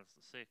Emperor Charles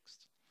VI,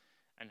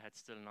 and had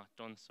still not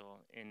done so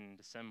in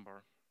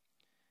December,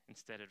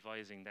 instead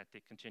advising that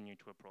they continue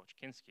to approach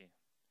Kinsky.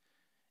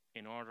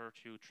 In order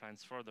to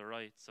transfer the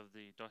rights of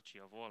the Duchy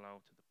of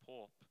Ohlau to the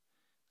Pope,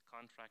 the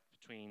contract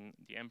between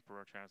the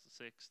Emperor Charles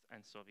VI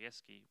and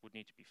Sobieski would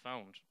need to be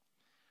found.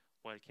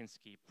 While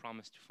Kinsky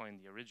promised to find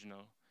the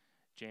original,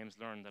 James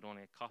learned that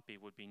only a copy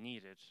would be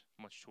needed,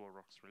 much to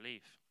O'Rourke's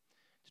relief.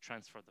 To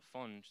transfer the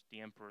fund,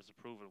 the Emperor's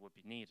approval would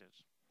be needed.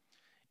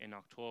 In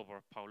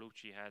October,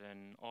 Paolucci had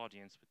an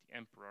audience with the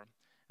Emperor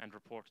and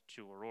reported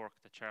to O'Rouerke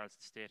that Charles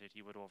had stated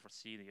he would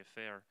oversee the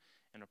affair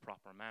in a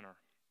proper manner.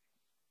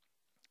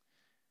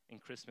 In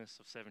Christmas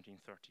of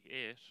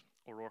 1738,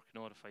 O'Rouerke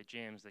notified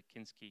James that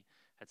Kinsky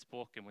had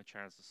spoken with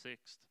Charles VI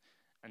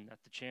and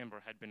that the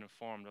chamber had been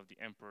informed of the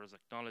Emperor's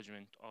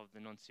acknowledgement of the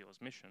nuncio's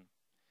mission.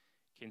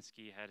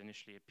 Kinsky had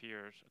initially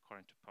appeared,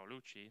 according to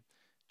Paolucci,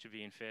 to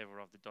be in favour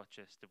of the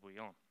Duchess de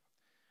Bouillon,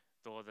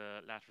 though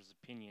the latter's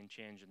opinion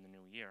changed in the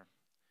new year.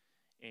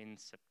 In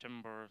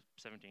September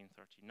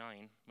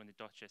 1739, when the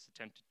Duchess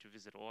attempted to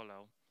visit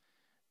Ohlau,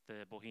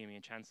 the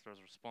Bohemian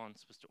Chancellor's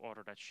response was to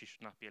order that she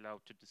should not be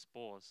allowed to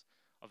dispose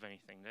of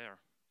anything there.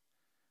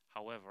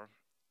 However,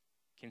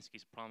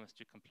 Kinsky's promise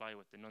to comply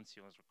with the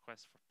nuncio's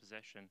request for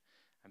possession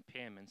and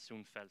payment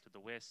soon fell to the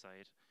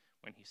wayside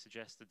when he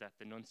suggested that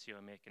the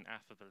nuncio make an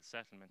affable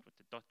settlement with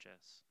the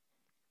Duchess.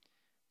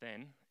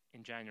 Then,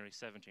 in January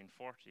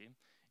 1740,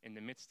 in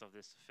the midst of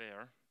this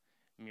affair,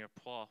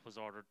 Mirepoix was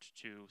ordered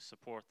to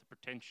support the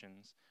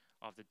pretensions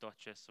of the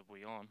Duchess of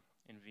Bouillon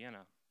in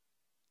Vienna.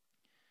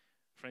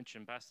 French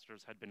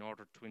ambassadors had been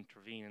ordered to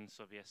intervene in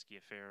Sobieski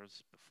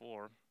affairs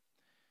before.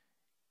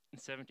 In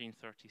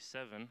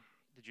 1737,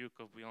 the Duke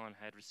of Bouillon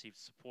had received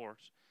support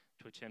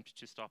to attempt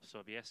to stop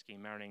Sobieski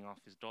marrying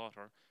off his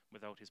daughter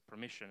without his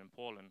permission in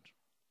Poland.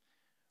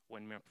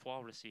 When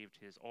Mirepoix received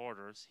his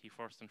orders, he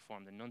first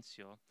informed the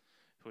nuncio,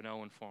 who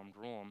now informed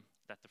Rome,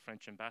 that the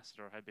French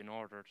ambassador had been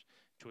ordered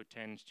to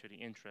attend to the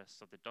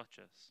interests of the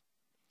Duchess.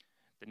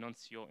 The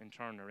nuncio in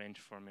turn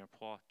arranged for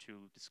Mirepoix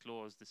to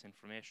disclose this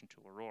information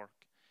to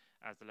O'Rouerke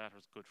as the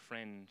latter's good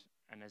friend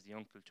and as the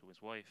uncle to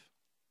his wife.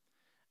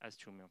 As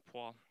to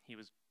Mirepoix, he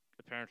was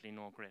apparently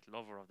no great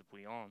lover of the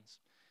Bouillons,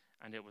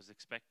 and it was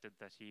expected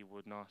that he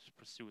would not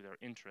pursue their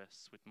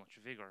interests with much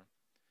vigour.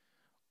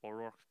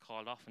 O'Rouerke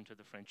called often to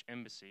the French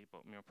embassy,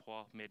 but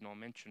Mirepoix made no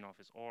mention of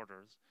his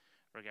orders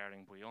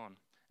regarding Bouillon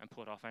and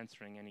put off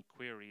answering any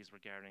queries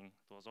regarding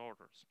those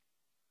orders.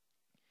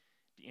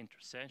 The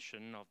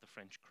intercession of the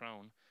French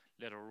crown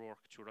led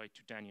O'Rouerke to write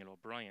to Daniel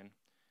O'Brien,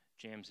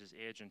 James's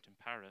agent in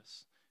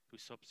Paris, who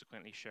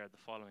subsequently shared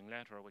the following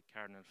letter with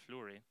Cardinal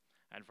Fleury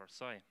at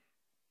Versailles.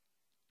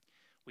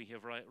 We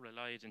have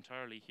relied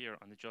entirely here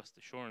on the just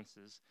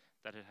assurances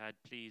that it had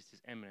pleased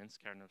His Eminence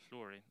Cardinal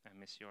Fleury and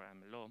Monsieur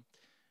Amelot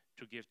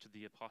to give to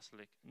the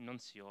Apostolic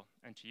Nuncio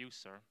and to you,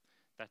 sir,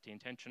 that the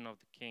intention of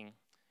the King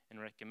in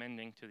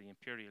recommending to the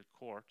Imperial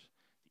Court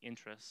the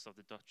interests of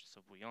the Duchess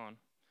of Bouillon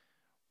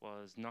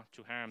was not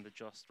to harm the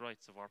just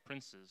rights of our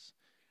princes.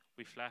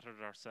 We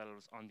flattered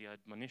ourselves on the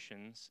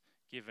admonitions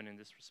given in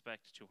this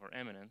respect to Her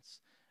Eminence,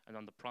 and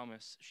on the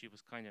promise she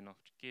was kind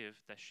enough to give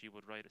that she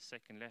would write a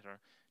second letter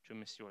to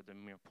Monsieur de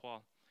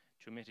Mirepoix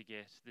to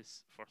mitigate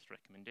this first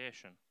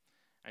recommendation,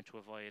 and to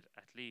avoid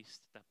at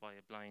least that by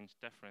a blind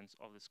deference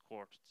of this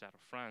court to that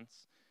of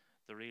France,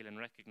 the real and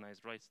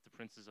recognized rights of the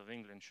princes of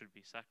England should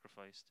be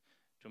sacrificed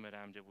to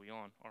Madame de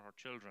Bouillon or her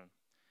children.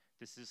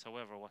 This is,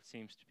 however, what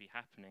seems to be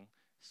happening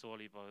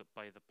solely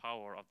by the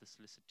power of the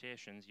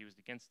solicitations used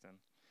against them.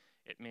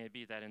 It may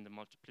be that in the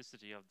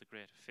multiplicity of the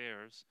great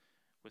affairs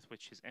with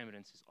which His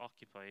Eminence is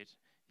occupied,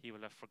 he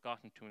will have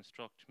forgotten to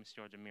instruct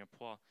Monsieur de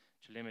Mirepoix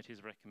to limit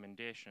his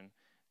recommendation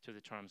to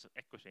the terms of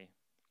equity.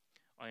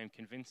 I am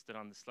convinced that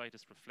on the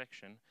slightest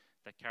reflection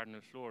that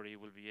Cardinal Fleury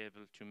will be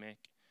able to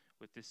make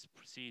with this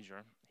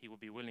procedure, he will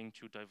be willing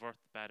to divert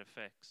the bad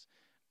effects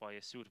by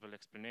a suitable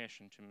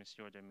explanation to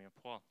Monsieur de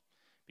Mirepoix,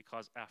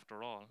 because,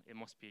 after all, it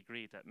must be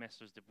agreed that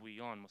Messrs de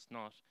Bouillon must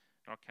not,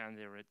 nor can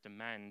they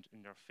demand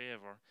in their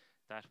favour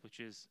that which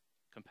is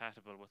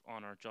compatible with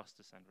honour,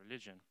 justice, and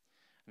religion.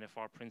 And if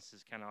our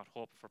princes cannot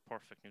hope for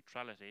perfect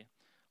neutrality,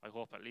 I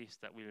hope at least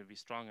that we will be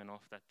strong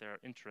enough that their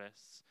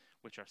interests,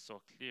 which are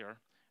so clear,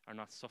 are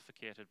not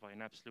suffocated by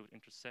an absolute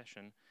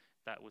intercession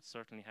that would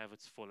certainly have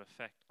its full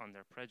effect on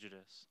their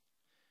prejudice.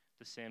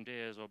 The same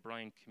day as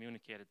O'Brien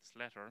communicated this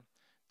letter,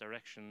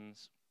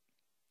 directions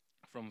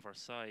from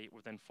Versailles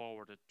were then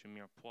forwarded to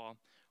Mirepoix,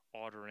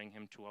 ordering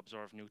him to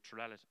observe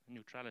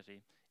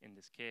neutrality in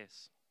this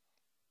case.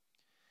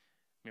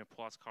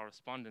 Mirepoix's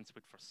correspondence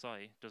with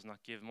Versailles does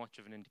not give much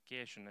of an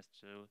indication as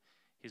to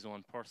his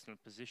own personal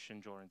position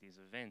during these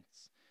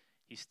events.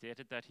 He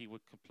stated that he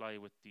would comply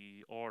with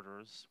the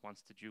orders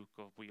once the Duke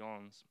of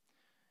Bouillon's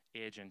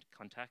agent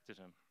contacted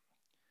him.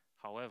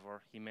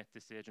 However, he met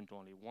this agent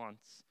only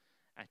once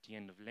at the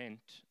end of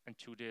Lent and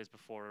 2 days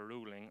before a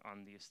ruling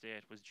on the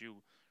estate was due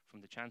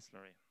from the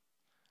Chancellery.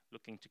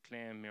 Looking to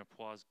claim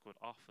Mirepoix's good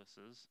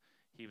offices,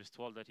 he was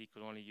told that he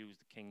could only use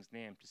the King's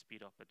name to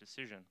speed up a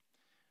decision.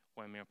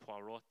 When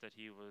Mirepoix wrote that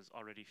he was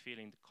already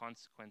feeling the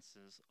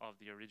consequences of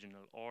the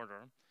original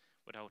order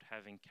without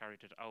having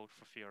carried it out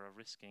for fear of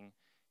risking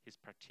his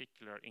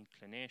particular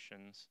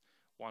inclinations,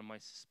 one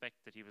might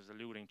suspect that he was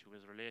alluding to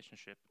his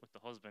relationship with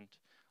the husband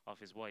of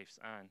his wife's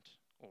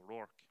aunt,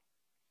 O'Rouerke.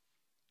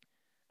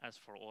 As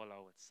for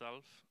Ohlau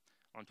itself,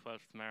 on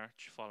 12th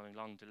March, following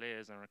long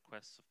delays and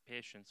requests of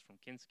patience from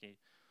Kinsky,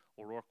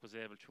 O'Rouerke was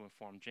able to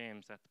inform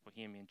James that the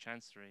Bohemian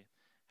Chancery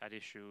had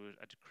issued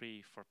a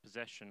decree for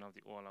possession of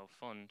the Ohlau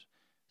fund,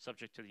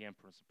 subject to the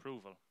Emperor's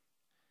approval.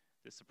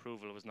 This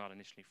approval was not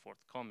initially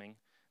forthcoming,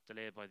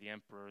 delayed by the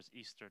Emperor's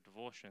Easter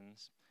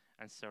devotions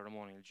and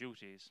ceremonial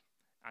duties,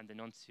 and the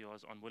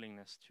Nuncio's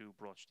unwillingness to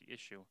broach the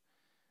issue.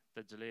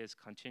 The delays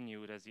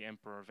continued as the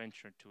Emperor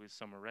ventured to his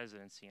summer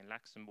residency in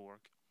Luxembourg,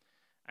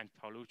 and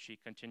Paolucci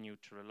continued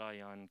to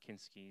rely on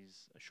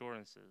Kinsky's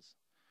assurances.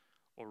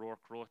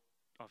 O'Rouerke wrote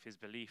of his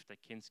belief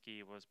that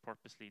Kinsky was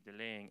purposely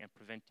delaying and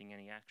preventing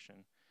any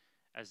action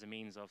as a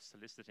means of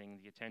soliciting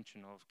the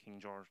attention of King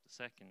George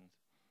II,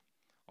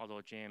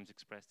 although James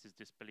expressed his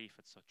disbelief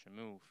at such a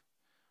move.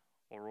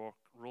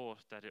 O'Rouerke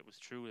wrote that it was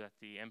true that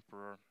the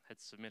Emperor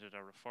had submitted a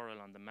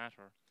referral on the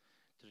matter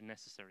to the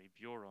necessary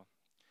bureau,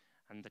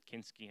 and that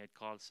Kinsky had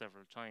called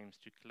several times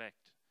to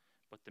collect,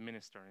 but the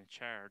minister in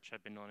charge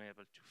had been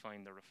unable to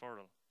find the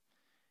referral.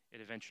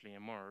 It eventually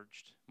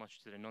emerged,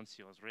 much to the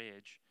nuncio's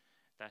rage,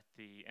 that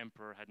the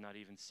Emperor had not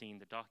even seen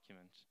the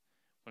document.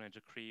 When a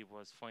decree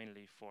was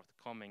finally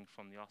forthcoming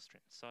from the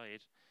Austrian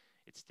side,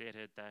 it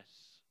stated that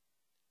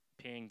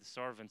paying the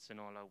servants in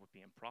Ohlau would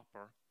be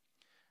improper.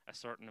 A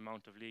certain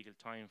amount of legal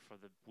time for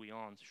the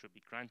Bouillons should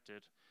be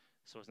granted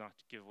so as not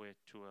to give way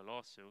to a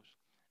lawsuit,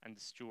 and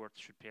the Stuarts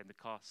should pay the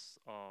costs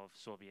of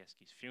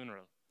Sobieski's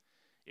funeral.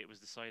 It was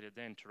decided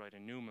then to write a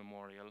new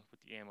memorial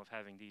with the aim of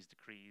having these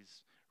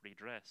decrees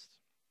redressed.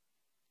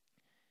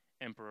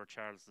 Emperor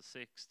Charles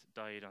VI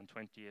died on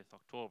 20th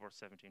October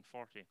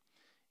 1740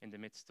 in the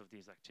midst of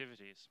these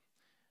activities,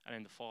 and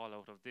in the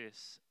fallout of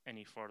this,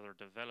 any further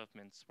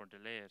developments were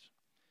delayed.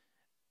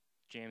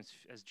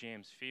 as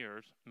James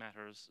feared,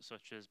 matters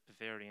such as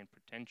Bavarian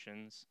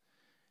pretensions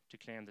to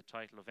claim the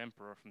title of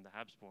emperor from the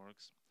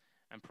Habsburgs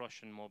and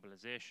Prussian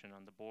mobilization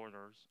on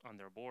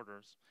their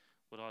borders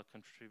would all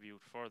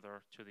contribute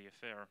further to the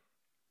affair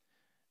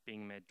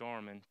being made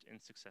dormant in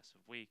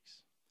successive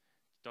weeks.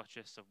 The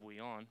Duchess of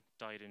Bouillon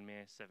died in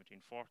May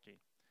 1740.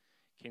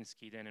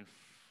 Kinsky then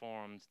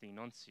informed the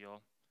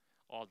nuncio,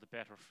 "All the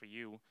better for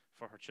you,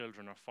 for her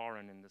children are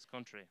foreign in this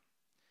country."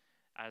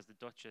 As the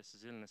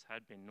Duchess's illness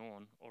had been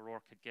known,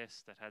 O'Rouerke had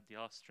guessed that had the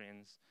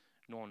Austrians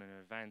known in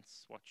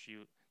advance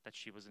that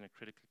she was in a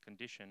critical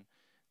condition,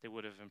 they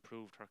would have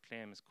improved her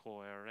claim as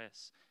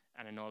co-heiress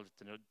and annulled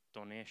the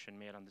donation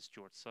made on the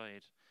Stuart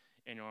side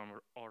in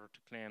order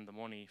to claim the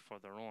money for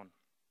their own.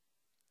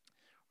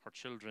 Her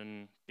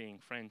children being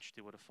French,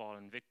 they would have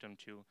fallen victim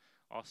to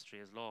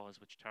Austria's laws,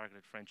 which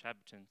targeted French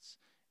inhabitants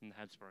in the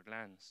Habsburg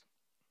lands.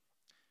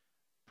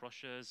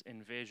 Prussia's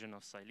invasion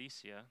of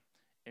Silesia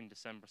in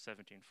December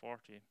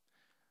 1740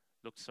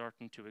 looked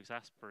certain to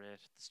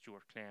exasperate the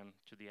Stuart claim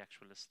to the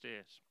actual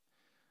estate.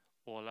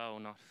 Although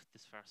not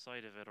this far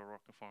side of it,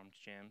 O'Rouerke informed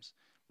James,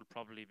 will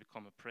probably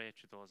become a prey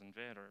to those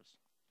invaders.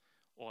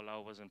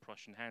 Although was in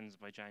Prussian hands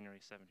by January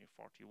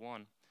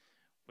 1741,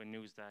 when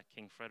news that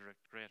King Frederick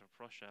the Great of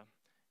Prussia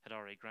had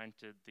already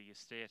granted the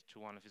estate to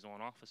one of his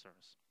own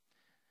officers.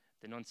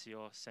 The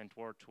nuncio sent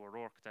word to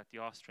O'Rouerke that the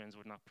Austrians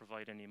would not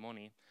provide any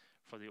money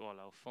for the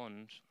Ohlau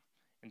fund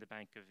in the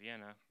Bank of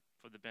Vienna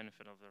for the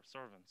benefit of their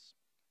servants.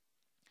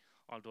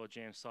 Although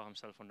James saw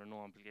himself under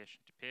no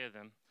obligation to pay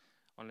them,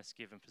 unless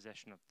given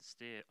possession of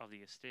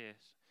the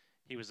estate,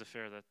 he was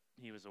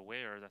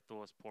aware that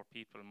those poor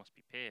people must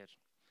be paid,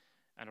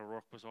 and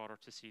O'Rouerke was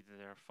ordered to see to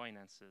their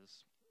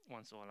finances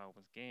once Ohlau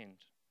was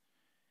gained.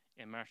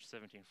 In March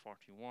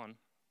 1741,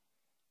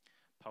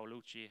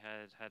 Paolucci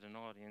had an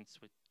audience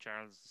with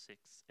Charles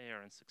VI's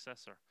heir and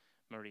successor,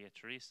 Maria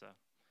Theresa,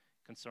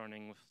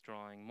 concerning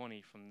withdrawing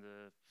money from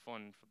the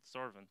fund for the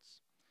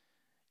servants.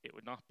 It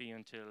would not be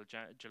until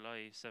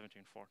July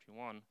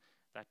 1741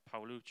 that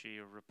Paolucci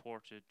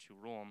reported to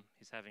Rome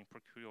his having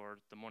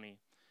procured the money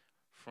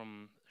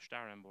from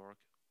Staremberg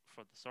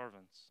for the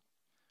servants.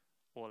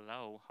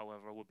 Ohlau,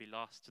 however, would be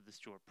lost to the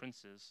Stuart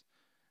princes,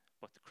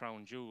 but the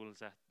crown jewels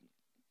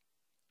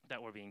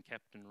that were being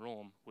kept in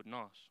Rome would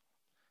not.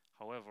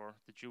 However,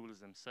 the jewels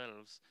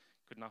themselves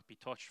could not be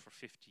touched for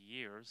 50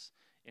 years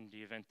in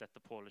the event that the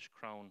Polish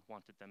crown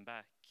wanted them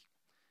back.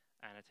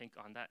 And I think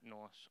on that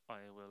note,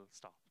 I will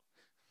stop.